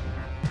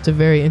 It's a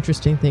very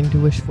interesting thing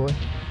to wish for.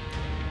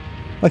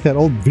 Like that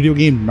old video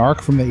game Narc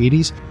from the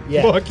 80s?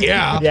 Yeah. Fuck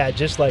yeah. Yeah,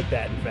 just like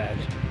that, in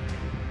fact.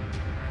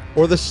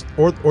 Or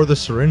the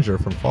syringer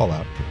from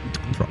Fallout.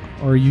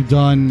 Or are you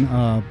done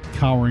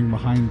cowering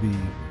behind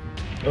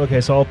the...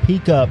 Okay, so I'll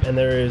peek up, and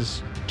there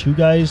is 2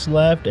 guys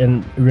left,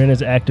 and Rin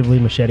is actively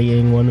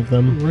macheteing one of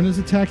them. Rin is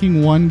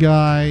attacking one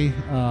guy.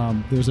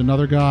 There's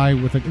another guy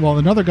with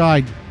another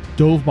guy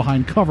dove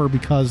behind cover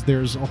because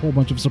there's a whole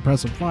bunch of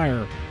suppressive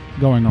fire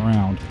going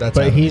around.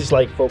 But he's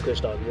like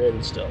focused on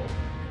Rin still.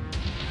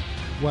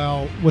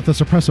 Well, with the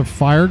suppressive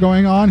fire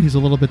going on, he's a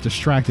little bit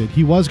distracted.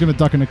 He was going to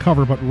duck into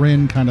cover, but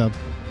Rin kind of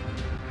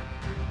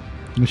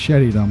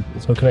macheted him.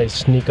 So can I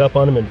sneak up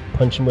on him and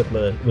punch him with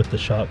the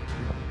shock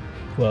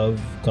glove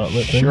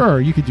gauntlet thing?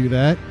 Sure, you could do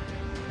that.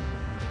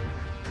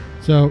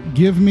 So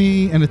give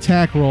me an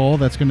attack roll.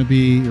 That's going to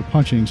be your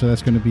punching. So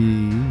that's going to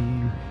be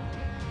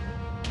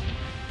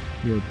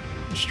your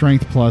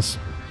strength plus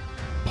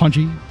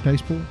punchy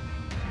dice pool.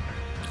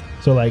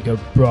 So like a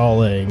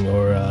brawling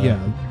or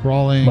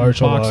brawling,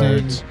 martial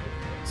boxing, arts,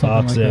 something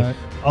boxing, like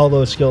that. all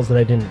those skills that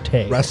I didn't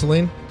take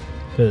Wrestling?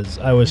 because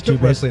I was too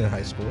Took busy. wrestling in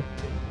high school.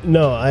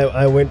 No,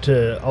 I went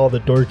to all the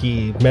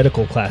dorky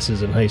medical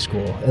classes in high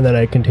school, and then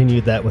I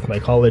continued that with my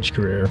college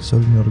career. So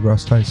did Neil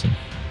deGrasse Tyson.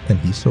 And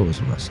he still was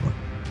a wrestler.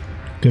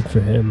 Good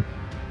for him.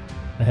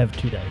 I have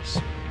 2 dice.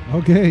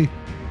 Okay,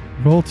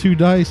 roll 2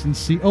 dice and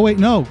see. Oh wait,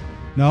 no,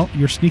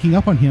 you're sneaking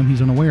up on him.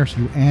 He's unaware, so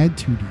you add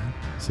 2d.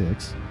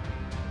 2d6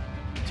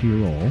 to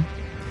your roll.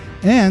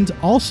 And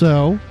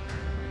also,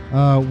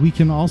 we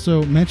can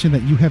also mention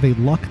that you have a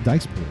luck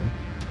dice pool.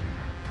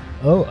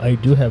 Oh, I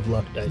do have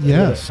luck dice.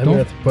 Yes, I'm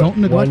gonna put don't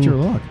neglect your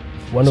luck.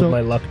 One So, of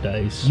my luck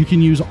dice. You can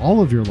use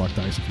all of your luck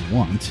dice if you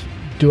want.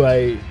 Do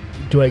I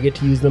get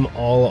to use them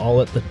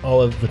all of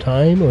the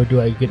time, or do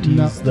I get to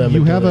use them?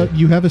 You until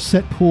you have a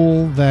set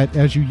pool that,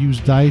 as you use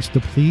dice,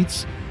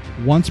 depletes.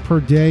 Once per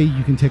day,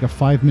 you can take a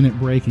 5-minute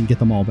break and get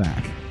them all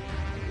back.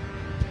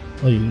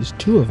 I'll use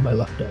 2 of my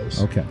luck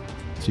dice. Okay,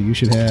 so you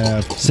should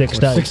have 6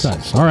 dice. 6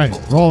 dice. All right,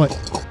 roll it.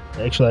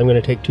 Actually, I'm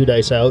going to take 2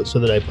 dice out so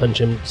that I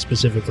punch him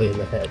specifically in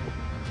the head.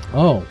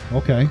 Oh,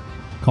 okay.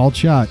 Called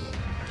shot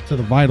to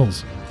the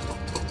vitals.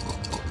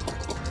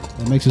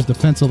 That makes his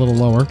defense a little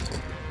lower.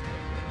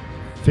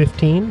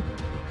 15?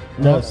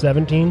 No,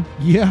 17?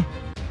 Yeah.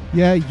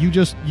 Yeah,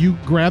 you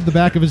grab the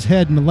back of his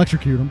head and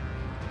electrocute him.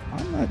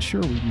 I'm not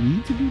sure we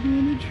need to do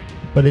damage.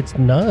 But it's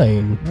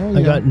 9. Oh, I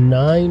yeah. got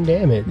 9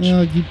 damage.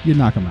 Yeah, you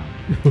knock him out.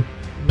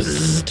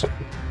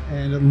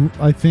 And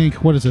I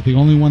think, what is it? The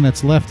only one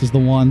that's left is the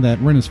one that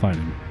Rin is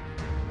fighting.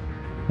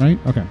 Right?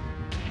 Okay.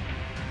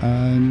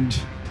 And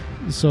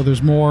so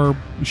there's more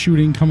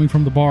shooting coming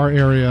from the bar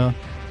area.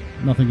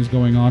 Nothing is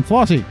going on.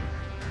 Flossie,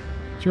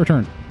 it's your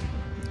turn.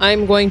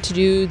 I'm going to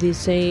do the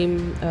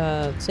same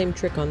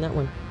trick on that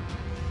one.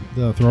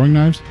 The throwing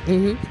knives?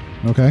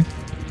 Mm-hmm. Okay.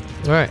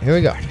 All right, here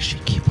we go. Does she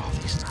keep all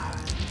these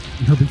knives?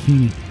 In her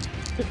bikini.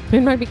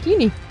 In my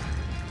bikini.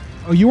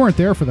 Oh, you weren't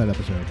there for that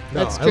episode.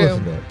 No, That's I true.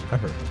 listened to it. I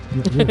heard.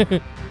 Yeah,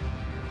 really.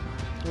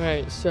 All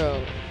right,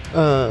 so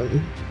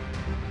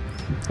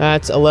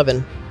that's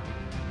 11.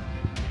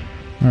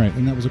 All right,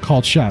 and that was a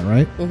called shot,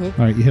 right? Mm-hmm.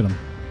 All right, you hit him.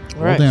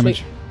 All Roll right,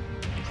 damage.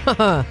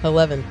 Haha,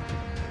 11.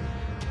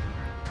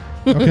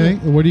 Okay,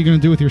 what are you going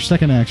to do with your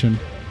second action?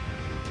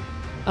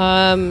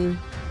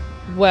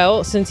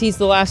 Well, since he's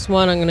the last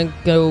one, I'm gonna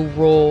go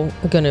roll.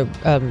 I'm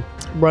gonna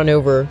run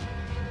over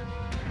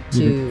You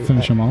to can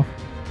finish him off.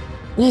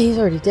 Yeah, he's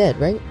already dead,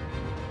 right?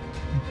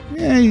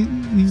 Yeah,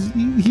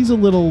 he's a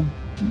little.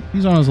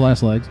 He's on his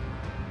last legs.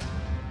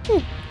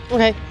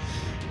 Okay.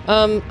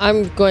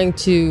 I'm going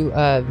to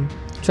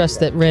trust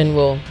that Rin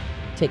will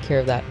take care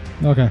of that.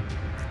 Okay.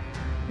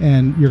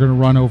 And you're going to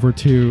run over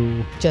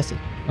to. Jessi.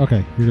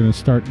 Okay, you're going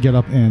to get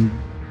up and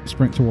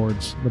sprint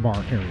towards the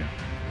bar area.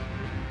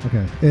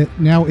 Okay.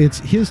 Now it's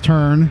his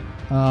turn.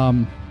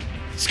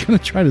 He's going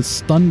to try to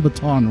stun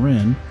baton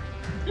Rin.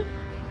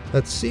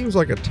 That seems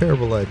like a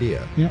terrible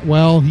idea. Yeah.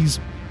 Well, he's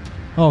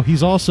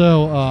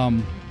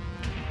also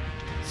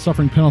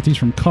suffering penalties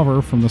from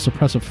cover from the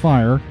suppressive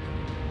fire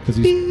because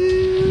he's.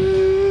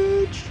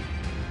 Bitch.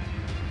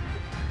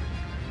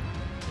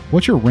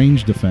 What's your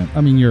range defense?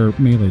 I mean, your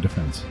melee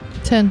defense.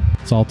 10.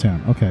 It's all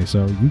 10. Okay,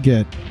 so you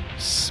get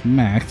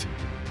smacked.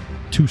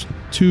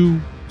 Two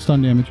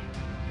stun damage.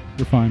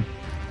 You're fine.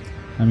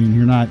 I mean,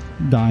 you're not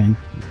dying.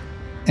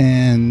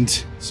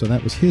 And so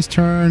that was his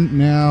turn.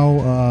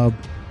 Now,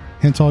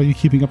 Hental, you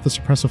keeping up the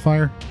suppressive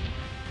fire?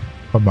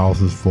 My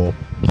mouth is full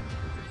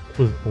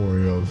with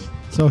Oreos.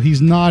 So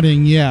he's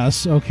nodding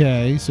yes.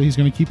 Okay, so he's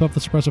going to keep up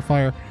the suppressive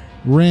fire.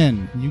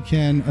 Rin, you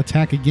can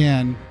attack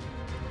again.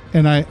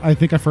 And I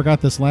think I forgot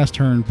this last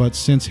turn, but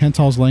since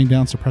Hental's laying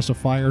down suppressive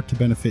fire to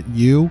benefit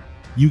you,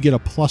 you get a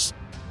plus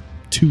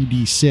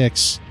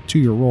 2d6 to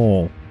your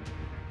roll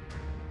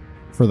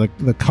for the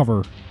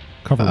cover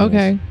rolls.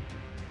 Okay.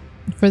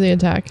 For the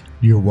attack.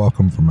 You're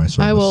welcome for my service.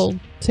 I will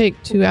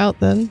take 2 out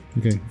then.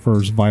 Okay, for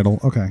his vital.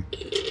 Okay.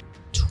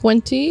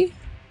 20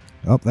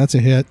 Oh, that's a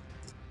hit.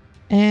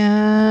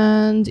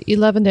 and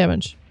 11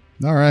 damage.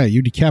 All right,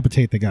 you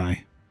decapitate the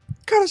guy.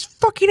 Got his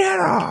fucking head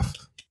off.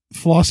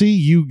 Flossie,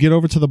 you get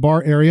over to the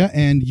bar area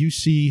and you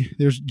see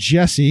there's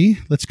Jessi.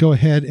 Let's go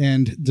ahead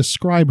and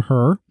describe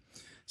her.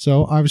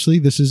 So obviously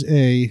this is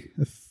a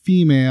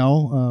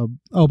female.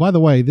 Oh, by the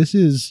way, this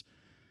is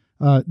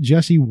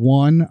Jessi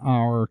won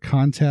our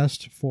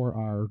contest for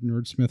our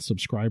Nerdsmith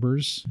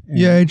subscribers. And,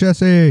 Yay,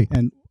 Jessi.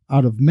 And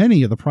out of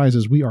many of the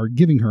prizes we are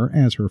giving her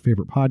as her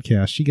favorite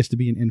podcast, she gets to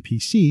be an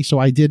NPC. So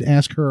I did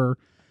ask her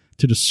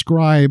to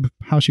describe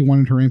how she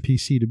wanted her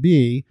NPC to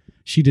be.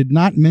 She did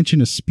not mention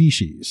a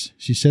species.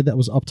 She said that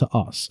was up to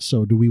us.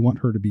 So do we want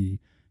her to be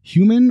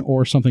human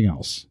or something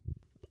else?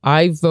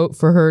 I vote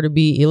for her to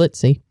be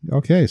Elitzi.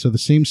 Okay, so the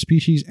same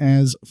species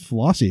as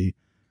Flossie.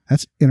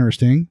 That's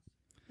interesting.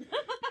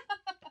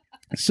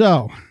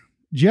 So,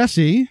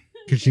 Jessi.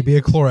 Could she be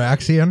a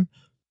Chloroaxian?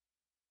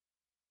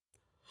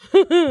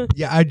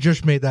 Yeah, I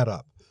just made that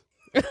up.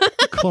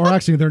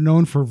 Chloroaxian, they're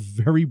known for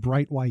very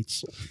bright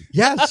whites.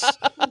 Yes.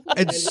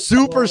 And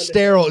super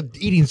sterile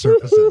eating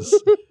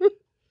surfaces.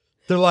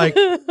 They're like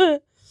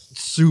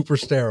super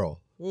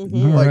sterile.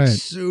 Mm-hmm. All Like right.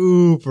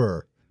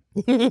 super.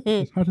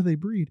 How do they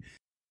breed?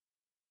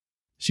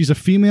 She's a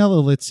female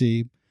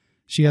Elitzi.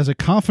 She has a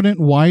confident,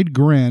 wide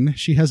grin.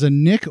 She has a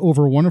nick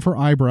over one of her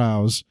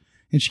eyebrows,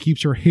 and she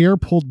keeps her hair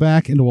pulled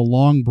back into a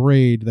long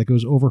braid that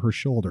goes over her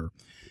shoulder.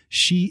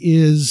 She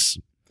is,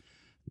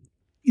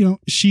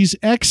 she's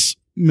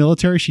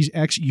ex-military. She's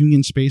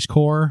ex-Union Space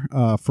Corps.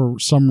 For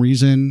some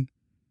reason,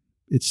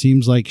 It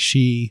seems like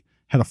she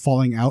had a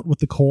falling out with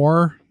the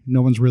Corps.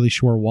 No one's really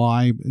sure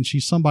why. And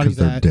she's somebody 'Cause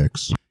they're that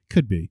dicks.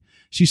 could be.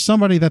 She's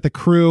somebody that the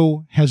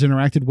crew has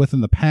interacted with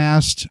in the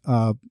past.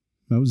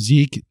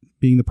 Zeke,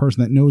 being the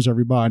person that knows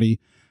everybody,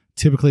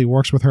 typically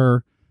works with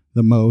her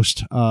the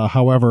most.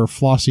 However,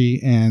 Flossie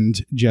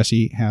and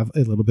Jessi have a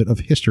little bit of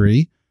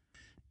history.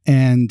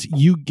 And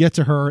you get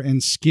to her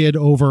and skid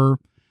over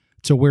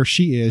to where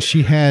she is.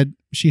 She had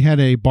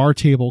a bar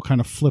table kind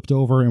of flipped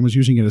over and was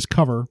using it as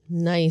cover.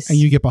 Nice. And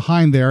you get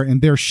behind there,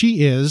 and there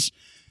she is.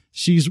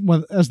 She's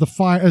as the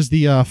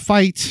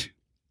fight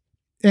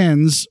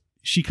ends,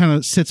 she kind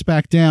of sits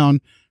back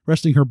down,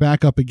 resting her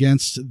back up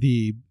against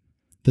the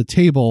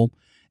table,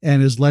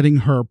 and is letting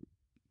her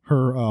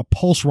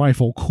pulse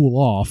rifle cool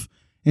off.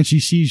 And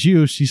she sees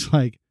you. She's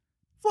like,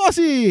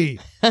 "Flossie,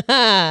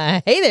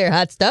 hey there,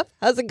 hot stuff.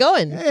 How's it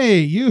going?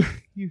 hey, you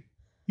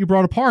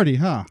brought a party,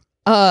 huh?"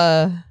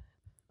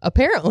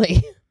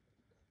 Apparently.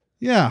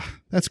 Yeah,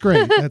 that's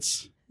great.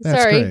 That's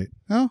Sorry. great.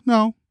 Oh,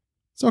 no,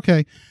 it's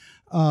okay.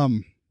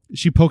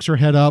 She pokes her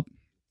head up.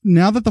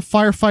 Now that the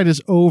firefight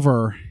is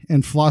over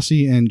and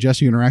Flossie and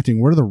Jessi are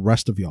interacting, what are the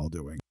rest of y'all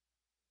doing?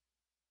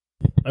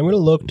 I'm going to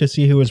look to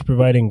see who is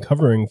providing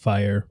covering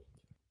fire.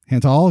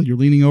 Hantal, you're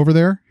leaning over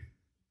there?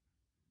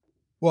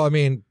 Well, I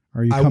mean,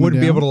 Are you I coming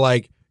wouldn't be down? able to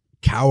like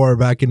cower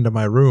back into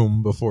my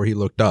room before he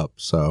looked up.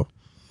 So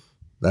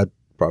that'd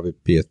probably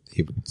be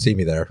he would see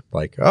me there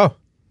like, oh,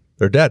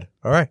 they're dead.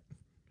 All right.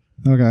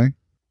 Okay.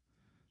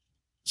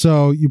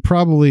 So you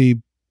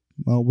probably,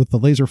 well, with the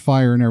laser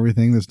fire and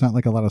everything, there's not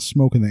like a lot of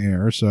smoke in the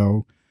air.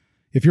 So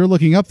if you're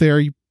looking up there,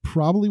 you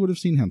probably would have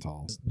seen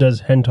Hantal.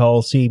 Does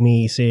Hental see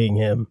me seeing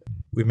him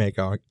We make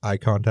eye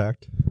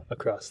contact.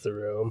 across the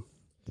room?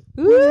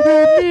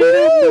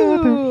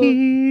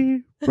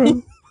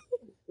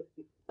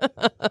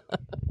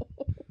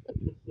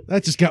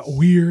 That just got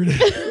weird.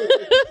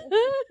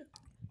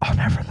 I'll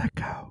never let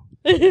go.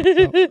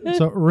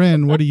 So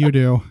Rin, what do you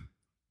do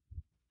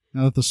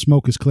now that the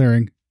smoke is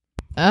clearing?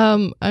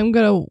 I'm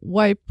gonna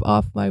wipe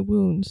off my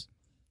wounds.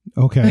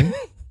 Okay.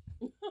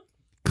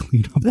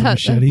 Clean up the That-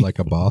 machete. Like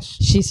a boss.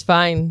 She's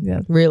fine.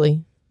 Yeah.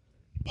 Really.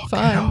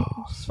 Fine.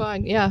 It's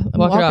fine. Yeah. I'm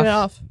Walk it walking it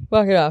off. off.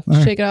 Walk it off. All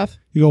right. Shake it off.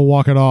 You go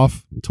walk it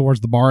off towards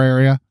the bar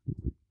area.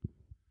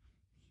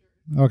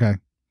 Okay.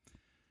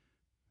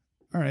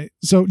 All right.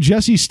 So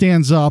Jessi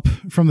stands up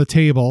from the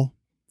table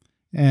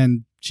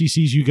and she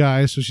sees you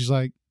guys. So she's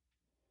like,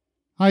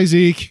 "Hi,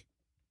 Zeke.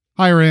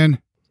 Hi, Rin."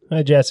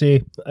 Hi,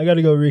 Jessi. I got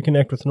to go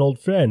reconnect with an old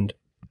friend.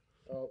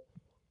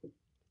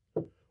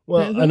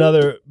 Well,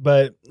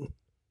 but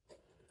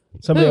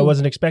somebody I Who?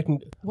 wasn't expecting.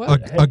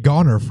 What? A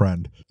goner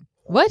friend.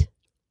 What?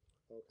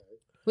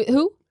 Wait,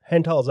 who?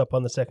 Hental's up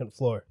on the second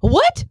floor.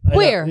 What? I know.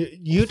 Where?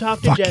 You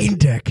talked to Fucking Jessi.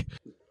 dick.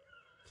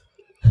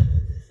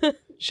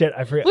 Shit,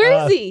 I forgot.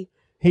 Where is he?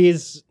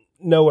 He's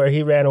nowhere.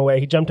 He ran away.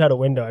 He jumped out a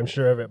window. I'm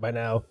sure of it by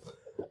now.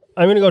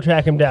 I'm going to go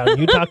track him down.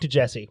 You talk to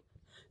Jessi.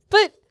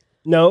 But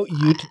No,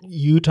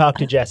 you talk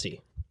to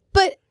Jessi.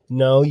 but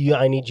No,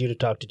 I need you to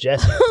talk to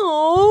Jessi.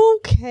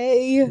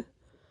 okay.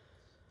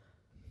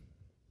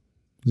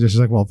 She's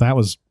like, "Well, that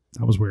was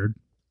weird.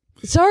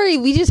 Sorry,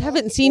 we just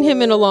haven't seen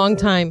him in a long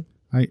time.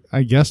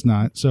 I guess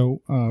not."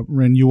 So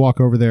Rin, you walk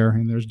over there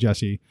and there's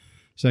Jessi.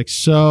 She's like,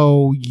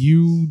 "So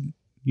you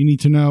need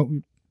to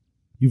know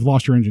you've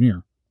lost your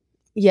engineer."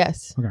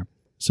 Yes. Okay.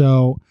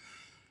 So,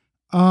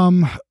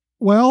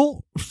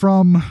 well,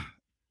 from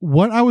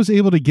what I was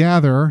able to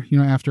gather,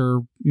 after,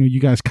 you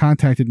guys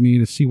contacted me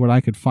to see what I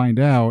could find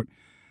out,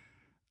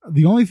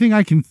 the only thing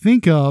I can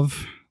think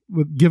of,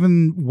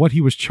 given what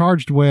he was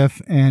charged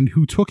with and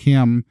who took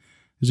him,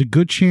 is a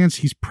good chance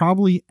he's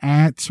probably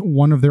at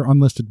one of their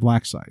unlisted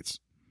black sites.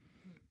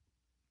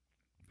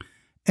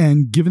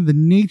 And given the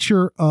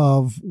nature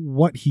of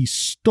what he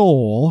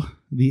stole,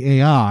 the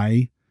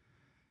AI,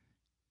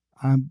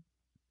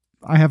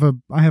 I have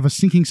a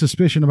sinking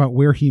suspicion about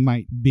where he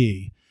might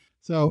be.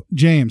 So,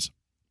 James,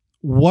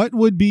 what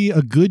would be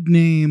a good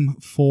name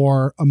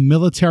for a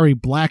military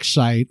black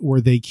site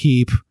where they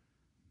keep,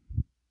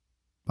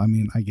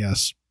 I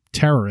guess,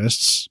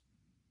 terrorists?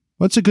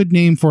 What's a good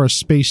name for a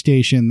space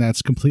station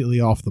that's completely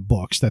off the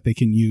books that they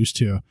can use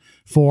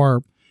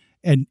for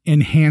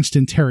enhanced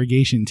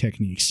interrogation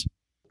techniques?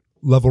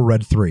 Level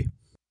red 3.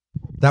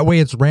 That way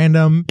it's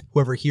random.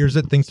 Whoever hears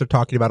it thinks they're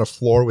talking about a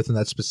floor within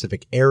that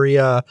specific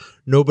area.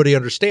 Nobody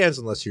understands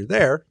unless you're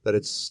there that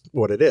it's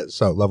what it is.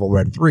 So level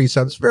red 3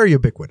 sounds very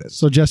ubiquitous.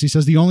 So Jessi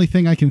says the only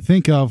thing I can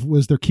think of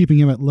was they're keeping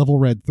him at level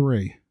red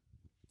 3.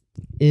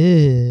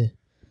 Ew.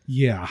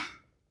 Yeah.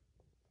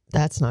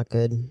 That's not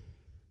good.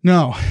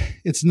 No,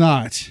 it's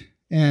not.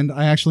 And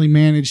I actually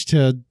managed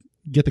to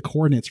get the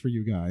coordinates for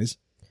you guys.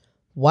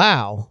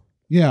 Wow.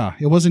 Yeah,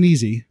 it wasn't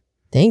easy.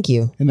 Thank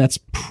you. And that's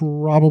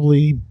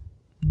probably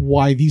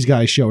why these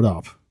guys showed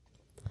up.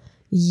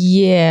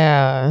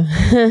 Yeah.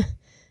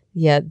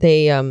 Yeah,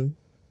 they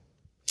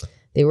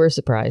were a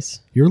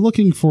surprise. You're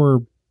looking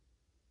for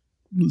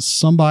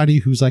somebody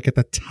who's like at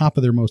the top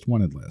of their most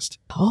wanted list.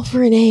 All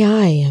for an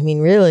AI. I mean,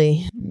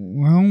 really.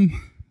 Well,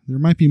 there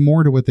might be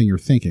more to it than you're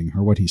thinking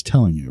or what he's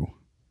telling you.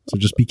 So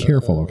just be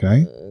careful,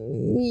 okay?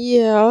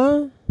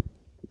 Yeah.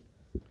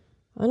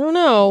 I don't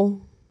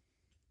know.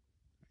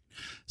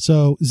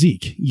 So,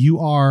 Zeke, you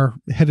are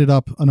headed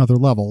up another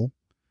level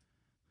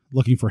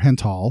looking for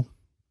Hental.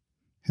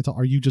 Hental,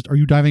 are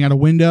you diving out a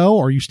window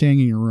or are you staying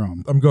in your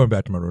room? I'm going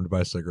back to my room to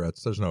buy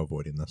cigarettes. There's no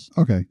avoiding this.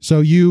 Okay. So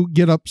you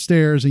get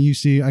upstairs and you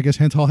see, I guess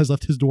Hental has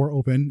left his door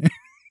open.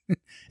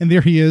 And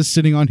there he is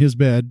sitting on his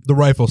bed. The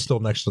rifle's still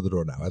next to the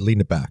door now. I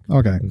leaned it back.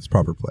 Okay. In its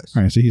proper place.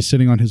 All right. So he's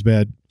sitting on his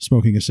bed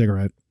smoking a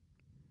cigarette.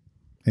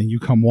 And you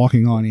come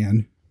walking on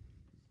in.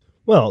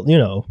 Well,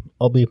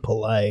 I'll be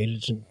polite.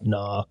 Just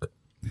knock.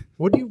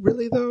 Would you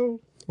really,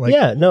 though?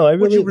 Yeah, no, I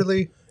Would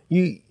really... you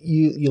really?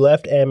 You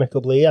left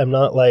amicably. I'm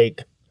not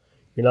like...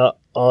 You're not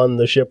on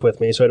the ship with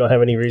me, so I don't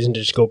have any reason to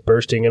just go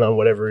bursting in on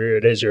whatever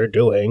it is you're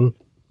doing.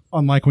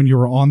 Unlike when you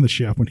were on the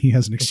ship, when he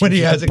has an excuse When he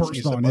has to an burst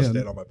excuse to on bust in.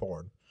 in on my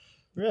porn.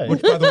 Right.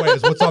 Which, by the way,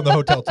 is what's on the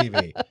hotel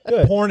TV.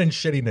 Good. Porn and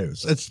shitty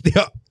news. It's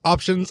the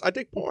options. I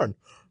dig porn.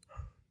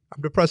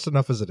 I'm depressed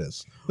enough as it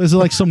is. Is it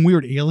like some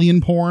weird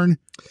alien porn?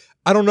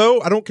 I don't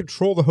know. I don't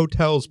control the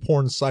hotel's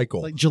porn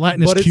cycle. Like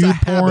gelatinous but it's cube a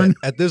habit. porn?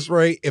 At this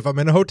rate, if I'm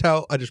in a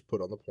hotel, I just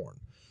put on the porn.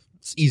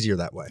 It's easier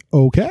that way.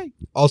 Okay.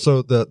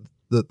 Also, the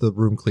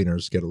room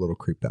cleaners get a little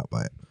creeped out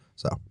by it.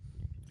 So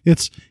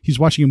He's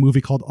watching a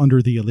movie called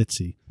Under the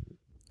Elitzi.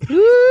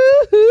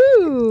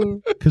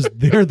 Woohoo! Because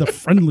they're the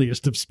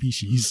friendliest of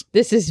species.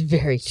 This is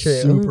very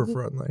true. super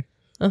friendly.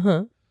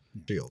 Uh-huh.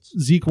 Shields.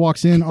 Zeke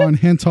walks in on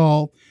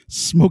Hental,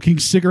 smoking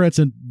cigarettes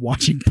and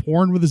watching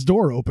porn with his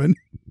door open.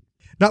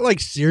 Not like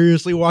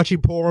seriously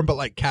watching porn, but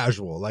like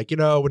casual. Like,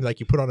 when like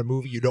you put on a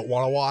movie you don't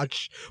want to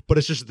watch, but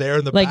it's just there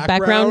in the Like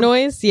background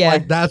noise? Yeah.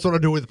 Like that's what I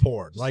do with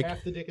porn. Like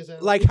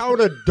how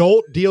an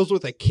adult deals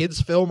with a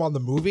kid's film on the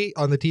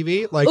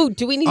TV. Like, oh,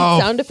 do we need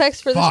sound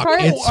effects for fuck,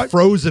 this part? It's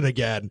Frozen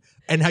again.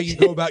 And how you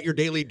go about your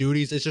daily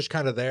duties, it's just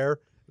kind of there.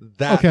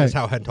 That is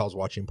how Hental's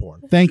watching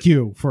porn. Thank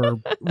you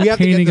for We have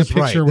to painting get a this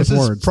right. picture with This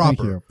is words.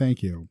 proper.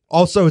 Thank you.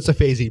 Also, it's a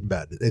phasing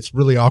bed. It's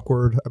really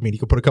awkward. I mean, you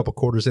can put a couple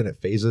quarters in,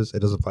 it phases. It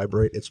doesn't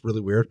vibrate. It's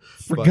really weird.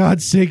 For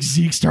God's sake,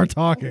 Zeke, start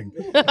talking.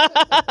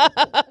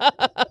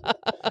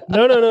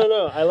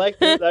 No. I like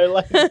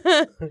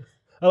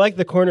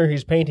the corner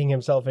he's painting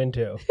himself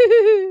into.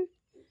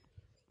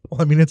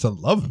 Well, I mean, it's a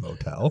love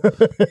motel.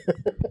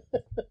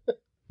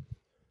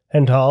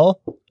 And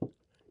tall.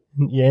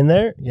 You in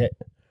there? Yeah.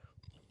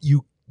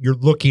 You're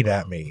looking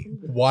at me.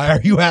 Why are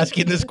you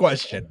asking this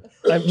question?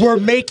 We're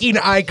making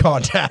eye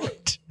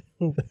contact.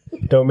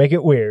 Don't make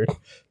it weird.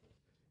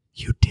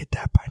 You did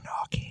that by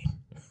knocking.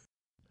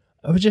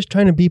 I was just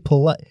trying to be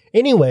polite.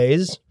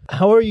 Anyways,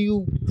 how are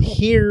you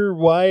here?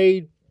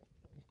 Why?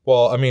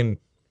 Well, I mean,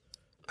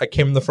 I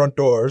came in the front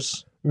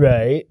doors.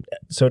 Right.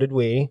 So did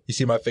we. You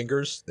see my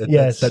fingers?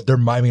 Yes. That they're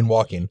miming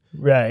walking.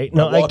 Right.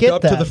 No, I I get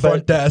up that. to the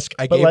front desk.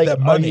 I gave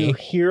them money. Are you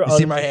here You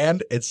see my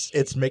hand?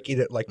 It's making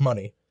it like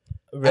money.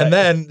 Right. And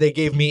then they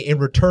gave me, in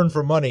return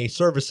for money,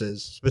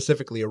 services,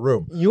 specifically a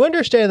room. You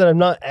understand that I'm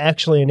not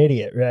actually an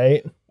idiot,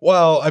 right?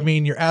 Well, I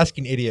mean, you're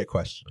asking idiot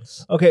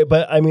questions. Okay,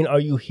 but I mean,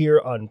 are you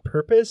here on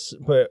purpose,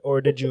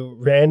 or did you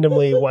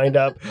randomly wind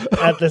up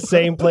at the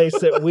same place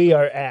that we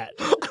are at?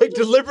 I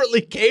deliberately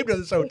came to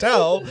this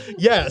hotel.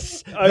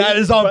 Yes, that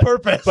is on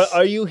purpose. But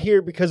are you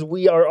here because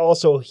we are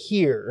also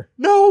here?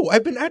 No,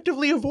 I've been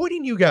actively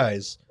avoiding you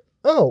guys.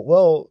 Oh,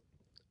 well,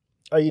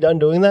 are you done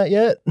doing that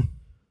yet?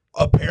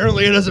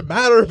 Apparently it doesn't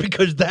matter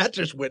because that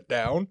just went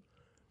down.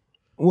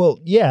 Well,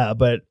 yeah,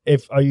 but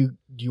do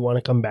you want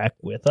to come back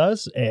with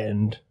us?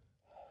 And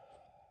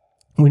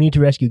we need to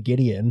rescue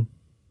Gideon.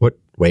 What?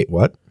 Wait,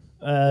 what?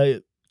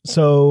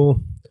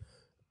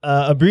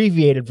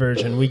 Abbreviated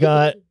version. We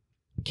got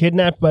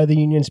kidnapped by the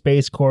Union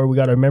Space Corps. We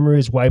got our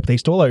memories wiped. They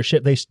stole our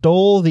ship. They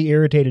stole the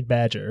irritated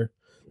badger.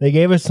 They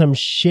gave us some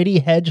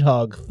shitty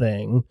hedgehog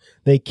thing.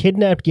 They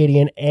kidnapped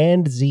Gideon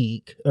and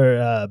Zeke.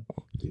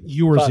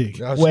 You were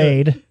Zeke.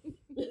 Wade.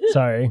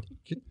 Sorry.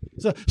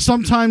 So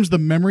sometimes the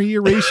memory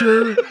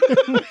erasure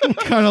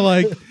kind of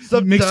like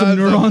makes some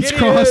neurons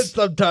cross.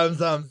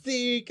 Sometimes I'm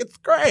Zeke. It's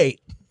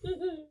great.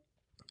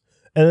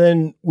 And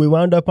then we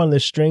wound up on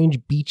this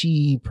strange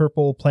beachy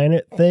purple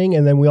planet thing,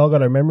 and then we all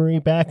got our memory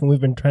back, and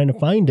we've been trying to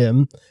find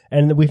him,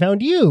 and we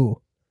found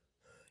you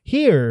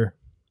here,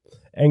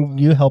 and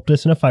you helped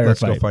us in a firefight.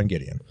 Let's go find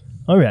Gideon.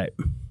 All right.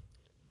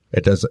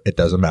 It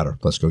doesn't matter.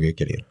 Let's go get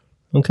Gideon.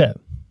 Okay.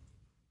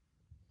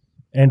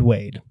 And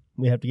Wade.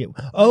 We have to get...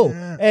 Oh,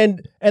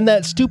 and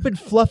that stupid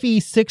fluffy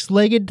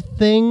six-legged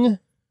thing.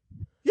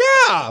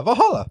 Yeah,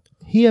 Valhalla.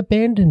 He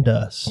abandoned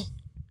us.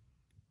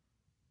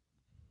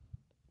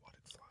 What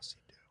did Flossie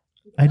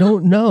do? I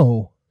don't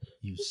know.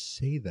 You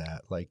say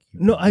that like you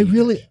No, I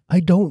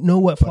don't know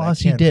what but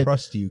Flossie I can't did.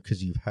 trust you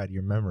because you've had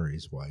your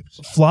memories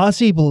wiped.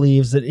 Flossie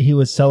believes that he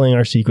was selling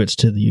our secrets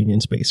to the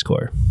Union Space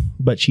Corps,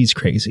 but she's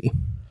crazy.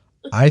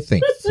 I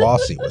think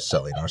Flossie was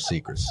selling our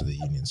secrets to the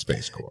Union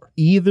Space Corps.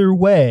 Either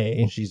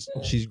way, She's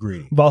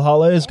greedy.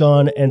 Valhalla is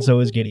gone, and so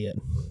is Gideon.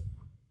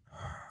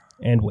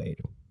 And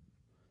Wade.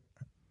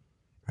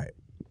 Right.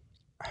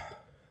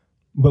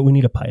 But we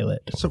need a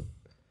pilot. So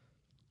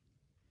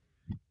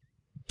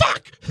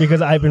fuck?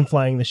 Because I've been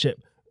flying the ship.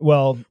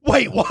 Well,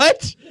 Wait,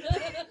 what?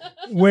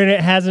 when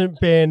it hasn't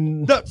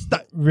been No,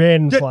 stop.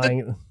 Rin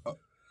flying.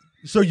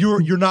 So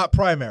you're not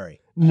primary.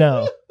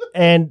 No.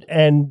 And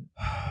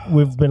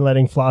we've been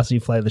letting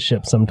Flossie fly the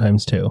ship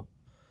sometimes too.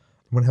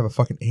 I'm gonna have a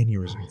fucking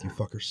aneurysm with you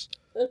fuckers.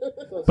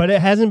 But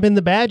it hasn't been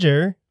the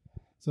Badger.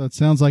 So it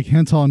sounds like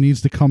Hental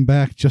needs to come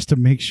back just to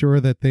make sure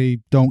that they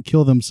don't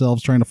kill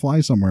themselves trying to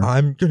fly somewhere.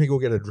 I'm gonna go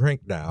get a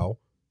drink now.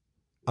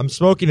 I'm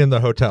smoking in the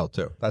hotel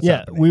too. That's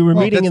happening. we were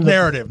meeting that's in the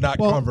narrative, not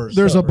Well, converse.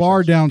 there's a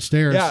bar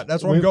downstairs. Yeah,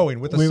 that's where I'm going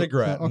with a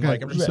cigarette. Okay.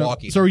 Like I'm just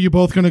walking. So are you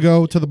both going to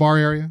go to the bar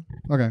area?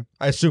 Okay.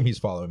 I assume he's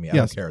following me. I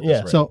Yes. don't care at Yeah.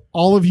 this rate. So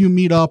all of you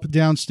meet up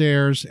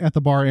downstairs at the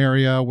bar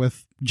area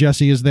with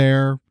Jessi is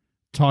there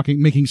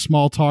talking, making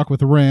small talk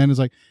with Ren. Is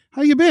like,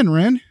 how you been,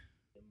 Ren?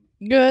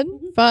 Good.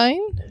 Fine.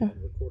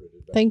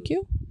 Thank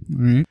you.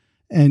 All right.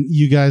 And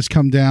you guys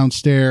come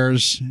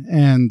downstairs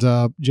and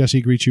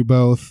Jessi greets you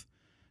both.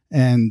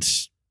 And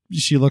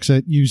she looks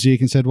at you,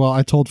 Zeke, and said, well,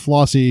 I told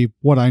Flossie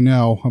what I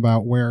know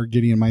about where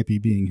Gideon might be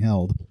being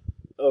held.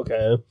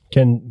 Okay.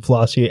 Can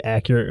Flossie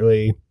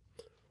accurately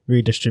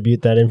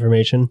redistribute that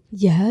information?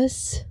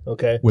 Yes.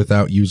 Okay.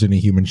 Without using a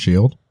human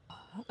shield.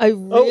 I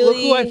really. Oh, look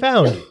who I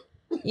found.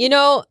 You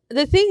know,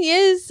 the thing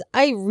is,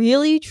 I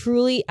really,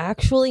 truly,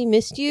 actually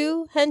missed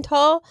you,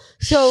 Hental.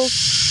 So,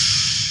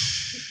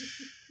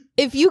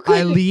 if you I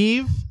could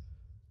leave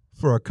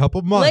for a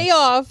couple months. lay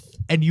off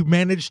And you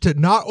manage to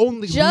not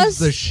only lose Just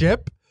the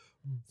ship,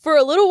 for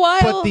a little while.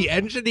 but the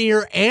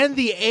engineer and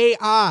the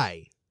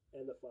AI.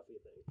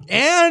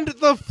 And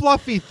the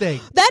fluffy thing.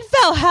 That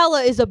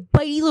Valhalla is a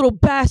bitey little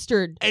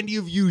bastard. And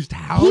you've used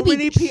how He be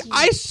many people?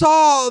 I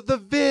saw the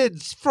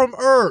vids from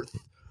Earth.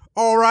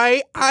 All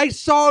right? I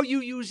saw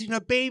you using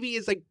a baby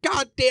as a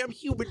goddamn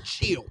human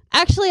shield.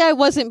 Actually, I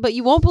wasn't, but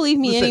you won't believe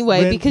me Listen,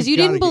 anyway Ren, because you you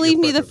gotta didn't get your believe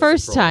me friend the under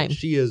first control. time.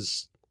 She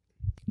is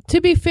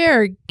To be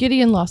fair,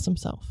 Gideon lost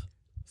himself.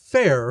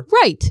 fair.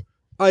 Right.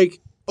 Like,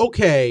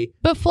 okay,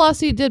 But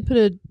Flossie did put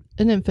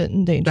an infant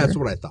in danger. that's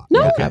what I thought.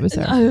 No. I was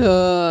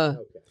there.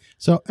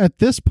 So at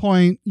this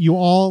point, you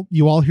all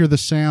hear the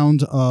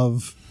sound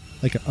of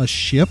like a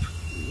ship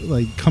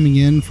like coming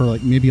in for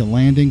like maybe a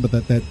landing, but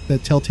that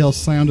telltale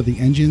sound of the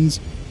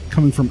engines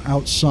coming from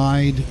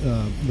outside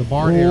the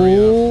bar area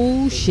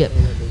Oh, ship.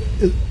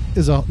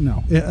 is a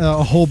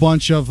whole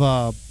bunch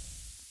of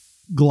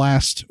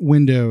glassed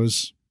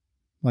windows,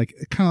 like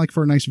kind of like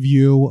for a nice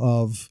view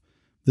of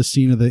the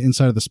scene of the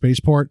inside of the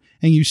spaceport,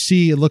 and you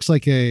see it looks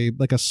like a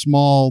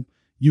small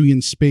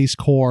Union Space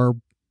Corps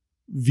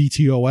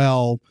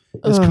VTOL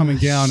is coming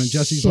down, and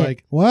Jessie's shit.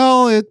 like,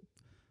 well, it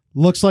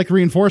looks like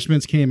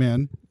reinforcements came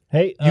in.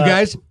 Hey, You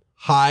guys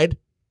hide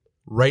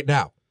right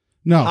now.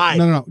 No. Hi.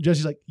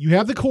 Jessie's like, you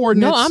have the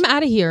coordinates. No, I'm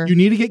out of here. You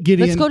need to get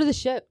Gideon. Let's go to the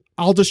ship.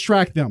 I'll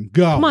distract them.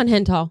 Go. Come on,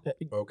 Hental.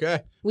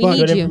 Okay. We But-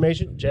 need good you.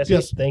 information, Jesse.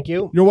 Yes. Thank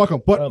you. You're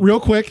welcome. But Um, real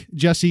quick,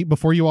 Jessi,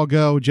 before you all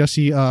go,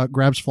 Jessi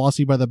grabs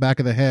Flossie by the back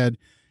of the head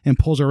and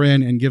pulls her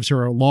in and gives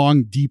her a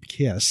long, deep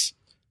kiss.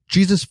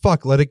 Jesus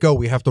fuck, let it go.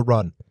 We have to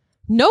run.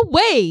 No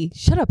way.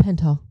 Shut up,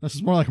 Hental. This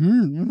is more like,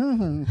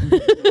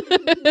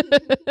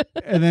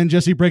 and then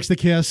Jessi breaks the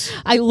kiss.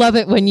 I love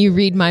it when you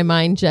read my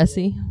mind,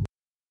 Jessi.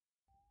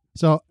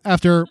 So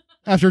after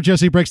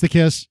Jessi breaks the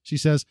kiss, she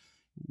says,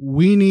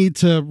 we need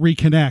to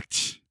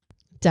reconnect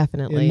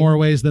Definitely. in more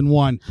ways than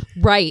one.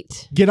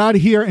 Right. Get out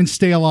of here and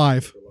stay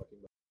alive.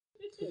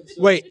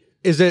 Wait,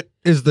 is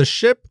the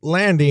ship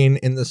landing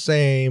in the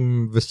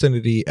same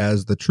vicinity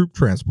as the troop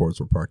transports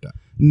were parked at?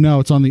 No,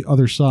 it's on the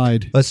other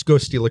side. Let's go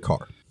steal a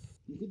car.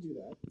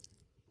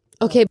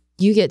 Okay,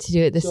 you get to do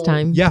it this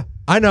time. Yeah,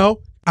 I know.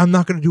 I'm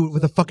not going to do it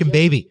with a fucking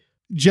baby.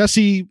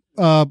 Jessi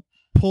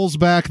pulls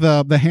back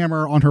the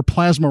hammer on her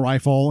plasma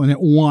rifle, and it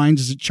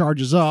whines as it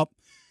charges up.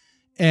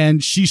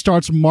 And she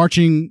starts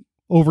marching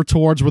over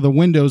towards where the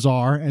windows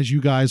are as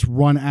you guys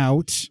run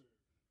out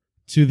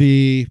to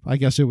the, I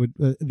guess it would,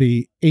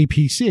 the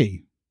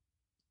APC.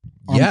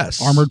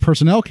 Yes. Armored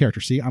Personnel Character.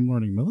 See, I'm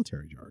learning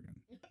military jargon.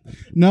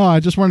 No, I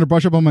just wanted to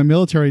brush up on my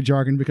military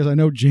jargon because I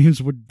know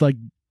James would like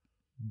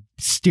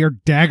stare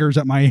daggers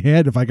at my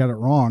head if I got it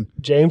wrong.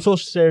 James will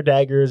stare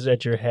daggers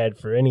at your head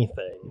for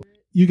anything.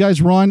 You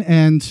guys run,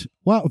 and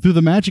wow, through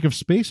the magic of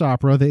space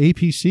opera, the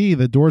APC,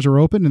 the doors are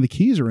open and the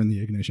keys are in the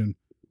ignition.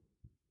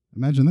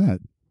 Imagine that.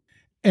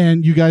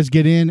 And you guys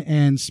get in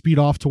and speed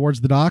off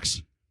towards the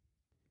docks.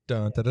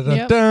 Dun, da, da, da,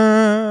 Yep.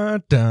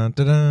 dun, dun,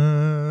 da,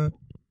 da.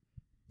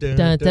 Dun,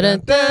 Dun, da,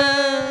 dun,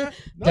 da,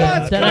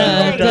 dun,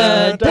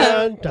 dun, dun,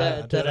 dun,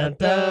 dun,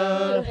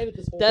 dun,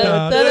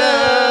 dun,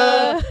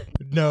 dun.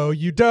 No,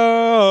 you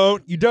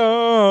don't. You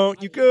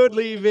don't. You could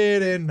leave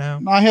it in now.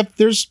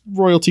 There's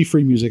royalty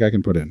free music I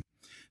can put in.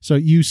 So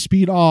you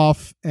speed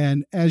off,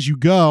 and as you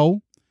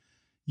go,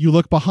 you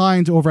look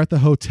behind over at the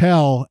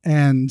hotel,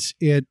 and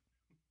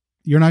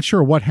you're not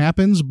sure what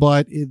happens,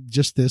 but it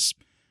just this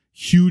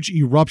huge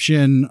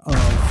eruption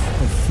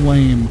of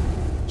flame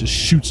just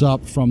shoots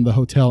up from the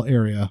hotel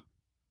area.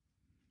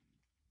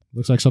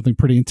 Looks like something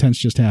pretty intense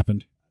just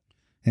happened.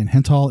 And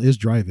Hental is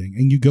driving.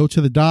 And you go to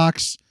the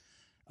docks.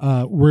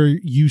 where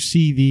you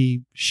see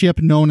the ship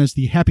known as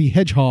the Happy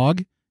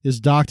Hedgehog is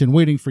docked and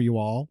waiting for you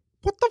all.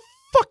 What the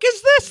fuck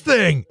is this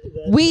thing?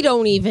 We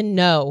don't even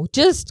know.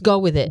 Just go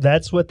with it.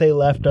 That's what they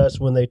left us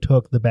when they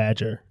took the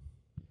Badger.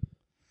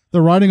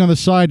 The writing on the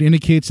side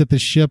indicates that the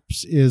ship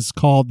is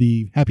called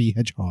the Happy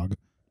Hedgehog.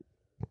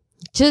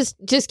 Just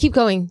keep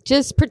going.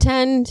 Just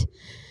pretend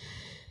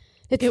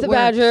it's the works.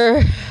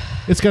 Badger.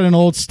 It's got an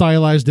old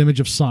stylized image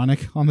of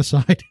Sonic on the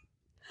side.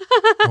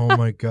 Oh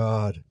my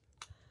god.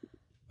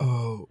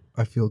 Oh,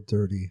 I feel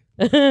dirty.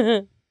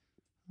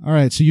 All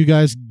right, so you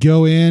guys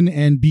go in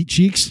and beat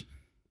cheeks.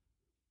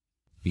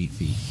 Beat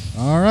feet.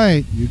 All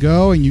right, you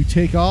go and you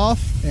take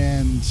off,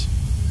 and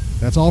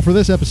that's all for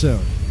this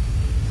episode.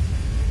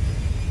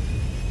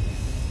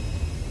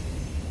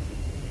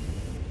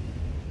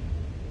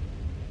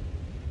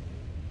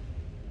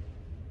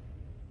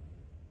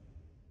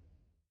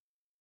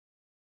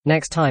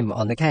 Next time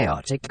on the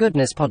Chaotic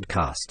Goodness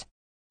Podcast.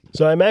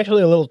 So I'm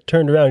actually a little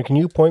turned around. Can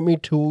you point me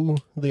to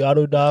the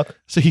auto dock?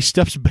 So he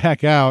steps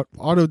back out.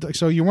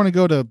 So you want to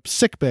go to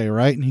sick bay,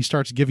 right? And he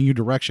starts giving you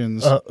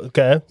directions.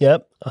 Okay.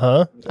 Yep.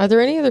 Uh-huh. Are there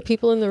any other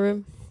people in the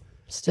room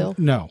still?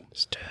 No.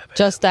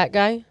 Just that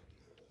guy?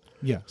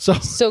 Yeah.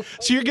 So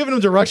you're giving him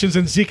directions,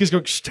 and Zeke is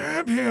going,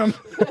 stab him.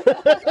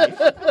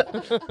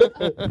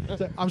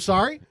 I'm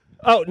sorry?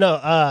 Oh,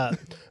 no.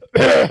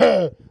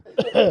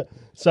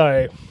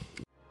 Sorry.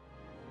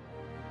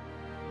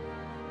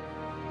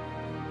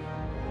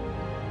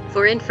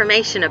 For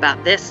information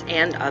about this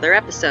and other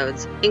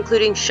episodes,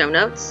 including show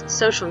notes,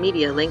 social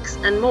media links,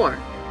 and more,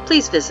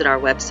 please visit our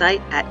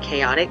website at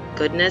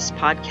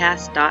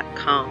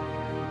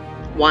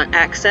chaoticgoodnesspodcast.com. Want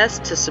access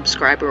to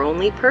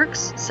subscriber-only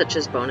perks such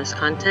as bonus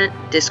content,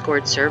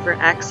 Discord server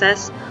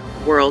access,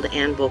 World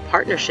Anvil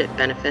partnership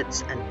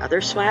benefits, and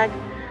other swag?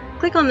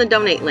 Click on the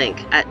donate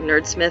link at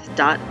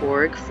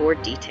nerdsmith.org for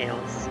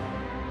details.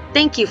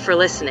 Thank you for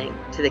listening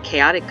to the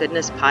Chaotic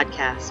Goodness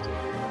Podcast.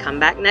 Come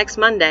back next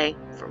Monday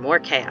for more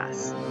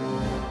chaos.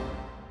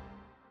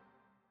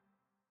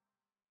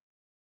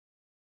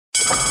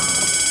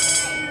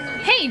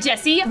 Hey,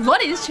 Jessi,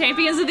 what is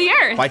Champions of the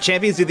Earth? Why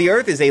Champions of the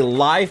Earth is a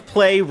live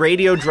play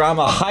radio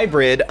drama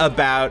hybrid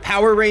about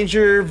Power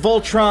Ranger,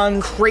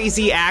 Voltron,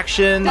 crazy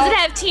action. Does it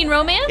have teen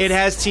romance? It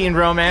has teen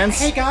romance.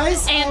 Hey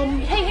guys.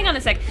 And hey, hang on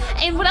a sec.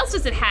 And what else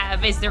does it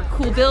have? Is there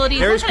cool abilities?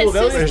 There's cool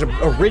abilities. There's an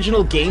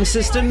original game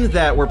system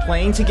that we're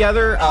playing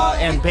together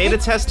and beta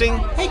testing.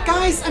 Hey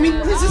guys, I mean,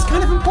 this is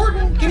kind of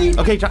important. Can you...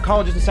 Okay,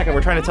 Colin, just a second.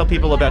 We're trying to tell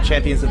people about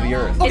Champions of the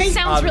Earth. It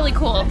sounds really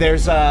cool.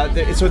 There's so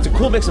it's a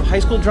cool mix of high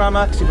school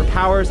drama,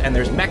 superpowers, and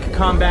there's mech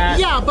combat.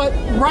 Yeah, but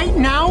right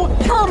now,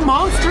 there are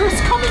monsters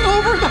coming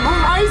over the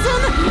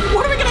horizon.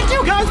 What are we gonna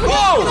do, guys? We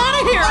gotta get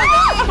out of here.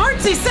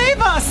 Artsy,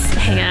 save us.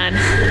 Hang on,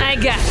 I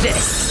got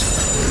this.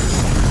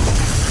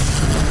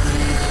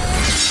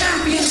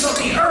 Champions of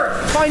the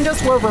Earth. Find us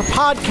wherever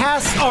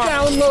podcasts are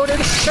downloaded.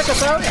 Check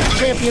us out at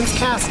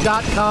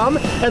championscast.com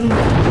and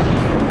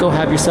go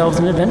have yourselves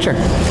an adventure.